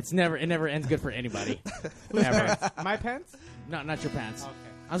 It never ends good for anybody. Ever. My pants? Not your pants. Okay.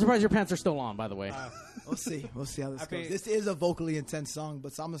 I'm surprised your pants are still on, by the way. We'll see. We'll see how this I goes. mean- This is a vocally intense song,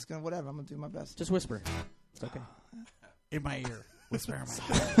 but so I'm just gonna whatever. I'm gonna do my best. Just whisper. It's okay. In my ear. Whisper in my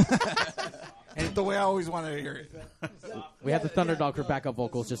ear. And the way I always wanted to hear it. We have the Thunderdog for backup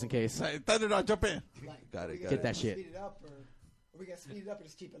vocals just in case. Say, Thunderdog, jump in. Got it. Get that shit. Speed it up, or we gonna speed it up, or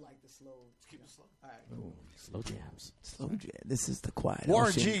just keep it like the slow. Keep it slow. All right. Ooh, slow jams. Slow jam. This is the quiet. Warren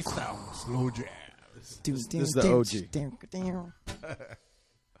ocean. G style. Slow jazz. This is the OG.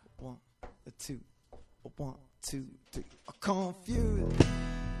 1, 2, 1, 2, 3. I'm confused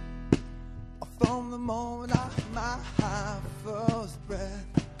from the moment my first breath.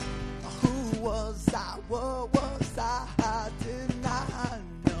 Who was I? What was I did not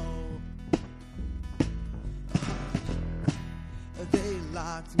know. They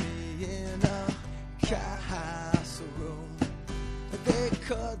locked me in a castle room. They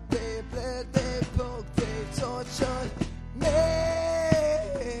cut, they bled, they poked, they tortured me.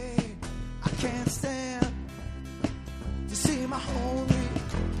 I can't stand to see my own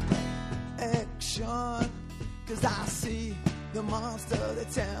reaction, 'cause I see the monster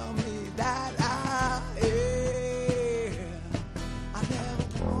that tell me that I am. I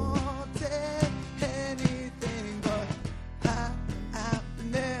never wanted anything but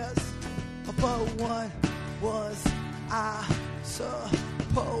happiness. But what was I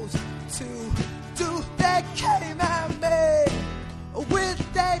supposed to do? They came at me with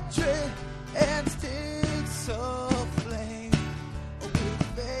their dread and sticks of flame, with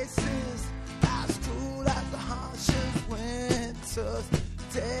faces as cruel as the harshest winters.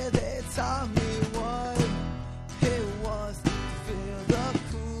 Did they tell me what it was to feel the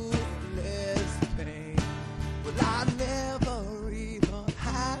coolest pain? Well, I never even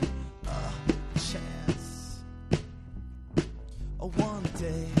had a chance.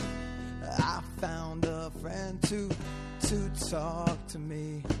 to talk to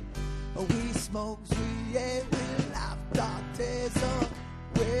me. We smoked, we ate, we laughed our days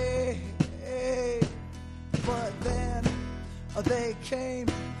away. But then they came,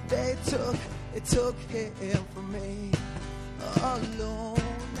 they took him from me. Alone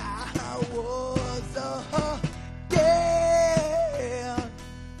I was again.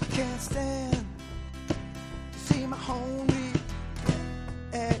 Can't stand to see my homie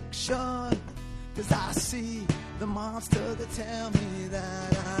action. 'Cause I see the monster that tell me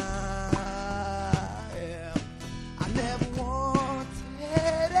that I am. I never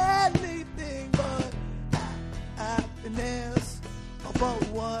wanted anything but happiness. But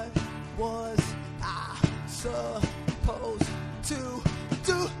what was I supposed to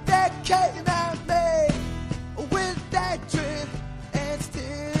do? That came at me with that dread and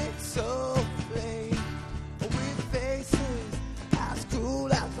sticks of flame, with faces as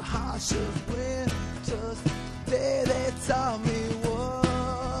cool as the harshest winters. They taught me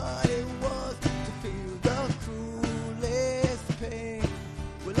what it was to feel the cruelest pain.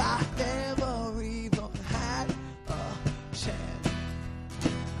 Well, I never even had a chance.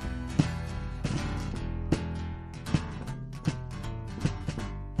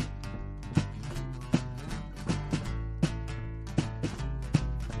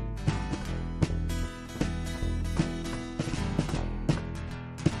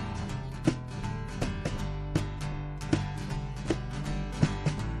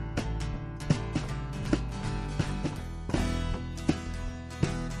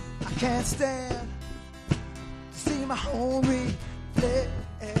 Can't stand to see my home reflection.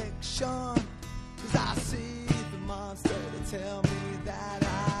 'Cause I see the monster that tell me that I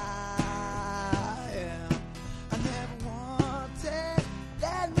am. I never wanted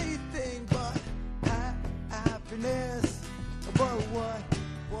anything but happiness. But what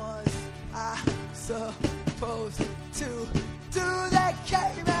was I supposed to do? That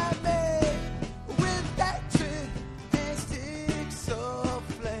came at me with that trick and sticks of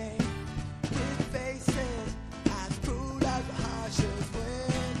flame.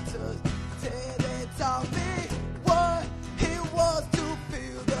 Taught me what it was to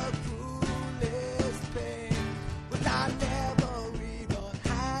feel the cruelest pain. When I never even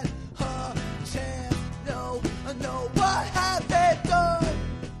had a chance. No, what have they done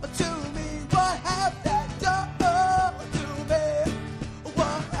to me? What have they done to me?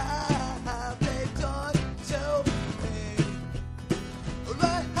 What have they done to me?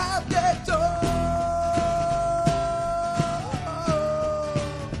 What have they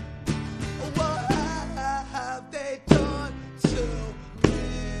done?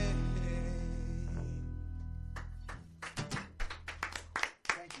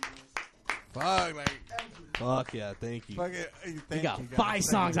 Fuck yeah, thank you. Fuck it. You got 5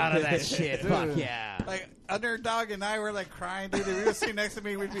 songs out of that shit. Fuck yeah. Like, Underdog and I were like crying, dude. If we were sitting next to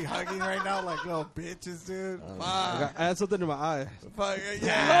me, we'd be hugging right now like little bitches, dude. Fuck. I had something in my eye. Fuck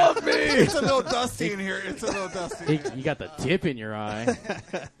yeah. Love me. It's a little dusty in here. It's a little dusty. You got the tip in your eye.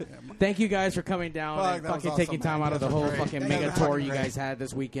 Thank you guys for coming down and that was fucking taking awesome, time man. out of the That was whole great. fucking That mega was tour fucking you great. guys had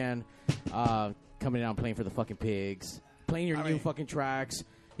this weekend. Coming down playing for the fucking Pigs. Playing your new fucking tracks.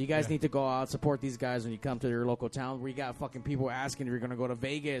 You guys need to go out, support these guys when you come to your local town where you got fucking people asking if you're going to go to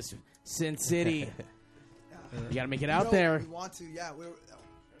Vegas, Sin City. You got to make it out there. We want to, yeah.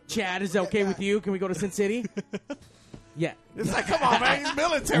 Chad, is it okay with you? Can we go to Sin City? Yeah. It's like, come on, man. He's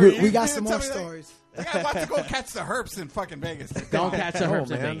military. We You got can't some tell more me that- stories. I got about to go catch the herps in fucking Vegas. Don't catch the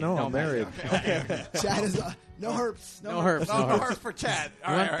herps in Vegas. No, Don't I'm married. Okay. Chad is no herps. No herps. No herps for Chad.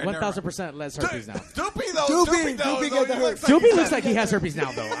 All right, 1,000% less herpes now. Doopy, though. Doopy though, got the he herpes. Doopy looks like he has herpes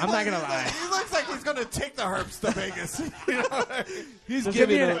now, though. I'm not going to lie. He looks like he's going to take the herps to Vegas. You know? He's There's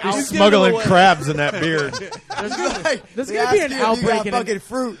giving gonna be an he's Smuggling giving away. crabs in that beard. There's They going to be ask an you if you outbreak got in fucking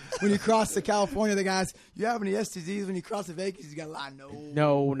fruit when you cross to California. The guys, you have any STDs when you cross to Vegas? You got a lot.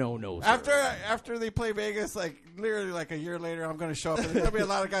 No. Sir. After they play Vegas, like literally like a year later, I'm going to show up. And there's going to be a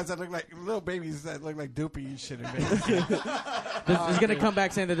lot of guys that look like little babies that look like Doopy and shit in Vegas. He's going to come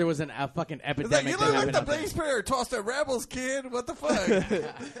back saying that there was a fucking It's epidemic. like, you that look like happened the out there. bass player tossed at Rebels, kid. What the fuck?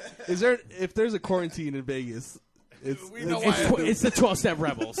 If there's a quarantine in Vegas, We know why. It's the 12-step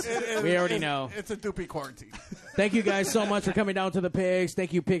rebels. We already know. It's a Doopy quarantine. Thank you guys so much for coming down to the Pigs.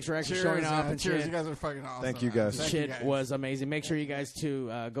 Thank you, Pigs, for actually Cheers, showing up man. and Cheers. shit. You guys are fucking awesome. Thank you, man. guys. Thank you Shit guys. was amazing. Make sure you guys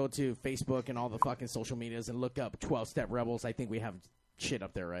go to Facebook and all the fucking social medias and look up 12-Step Rebels. I think we have shit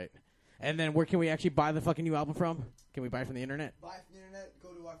up there, right? And then where can we actually buy the fucking new album from? Can we buy it from the internet? Buy from the internet. Go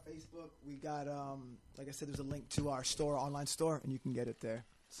to our Facebook. We got, like I said, there's a link to our store, online store, and you can get it there.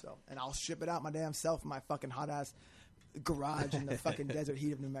 So, and I'll ship it out my damn self, my fucking hot ass garage in the fucking desert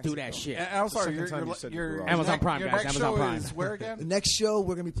heat of New Mexico. Do that shit. And I'm sorry, your Amazon Prime, your guys. next Amazon show Prime. is where again? The next show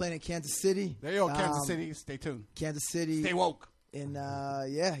we're gonna be playing in Kansas City. There you go, Kansas City. Stay tuned. Kansas City. Stay woke. In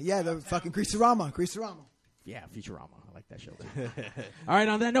the fucking Greaserama. Yeah, Futurama. I like that show. All right,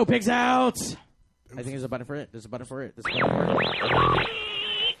 on that note, pigs out. I think there's a button for it. There's a button for it. There's a button for it.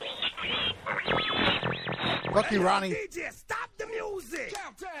 Fuck you, Ronnie. DJ, stop the music.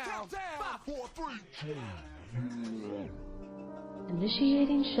 Countdown. 5, 4, 3.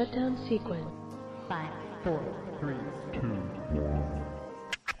 Initiating shutdown sequence. 5, 4, 3, 2, 1.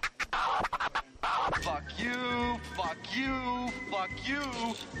 Fuck you. Fuck you. Fuck you.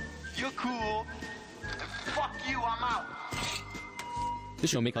 You're cool. Fuck you. I'm out. This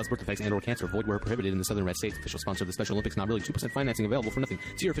show may cause birth defects and/or cancer. Void where prohibited in the Southern Red States. Official sponsor of the Special Olympics. Not really. 2% financing available for nothing.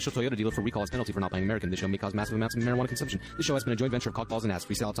 See your official Toyota dealer for recall as penalty for not buying American. This show may cause massive amounts of marijuana consumption. This show has been a joint venture of cockballs and ass.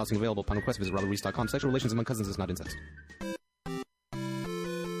 Free sale tossing available. Upon request, visit robertreese.com. Sexual relations among cousins is not incest.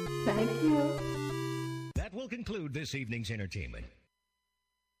 Thank you. That will conclude this evening's entertainment.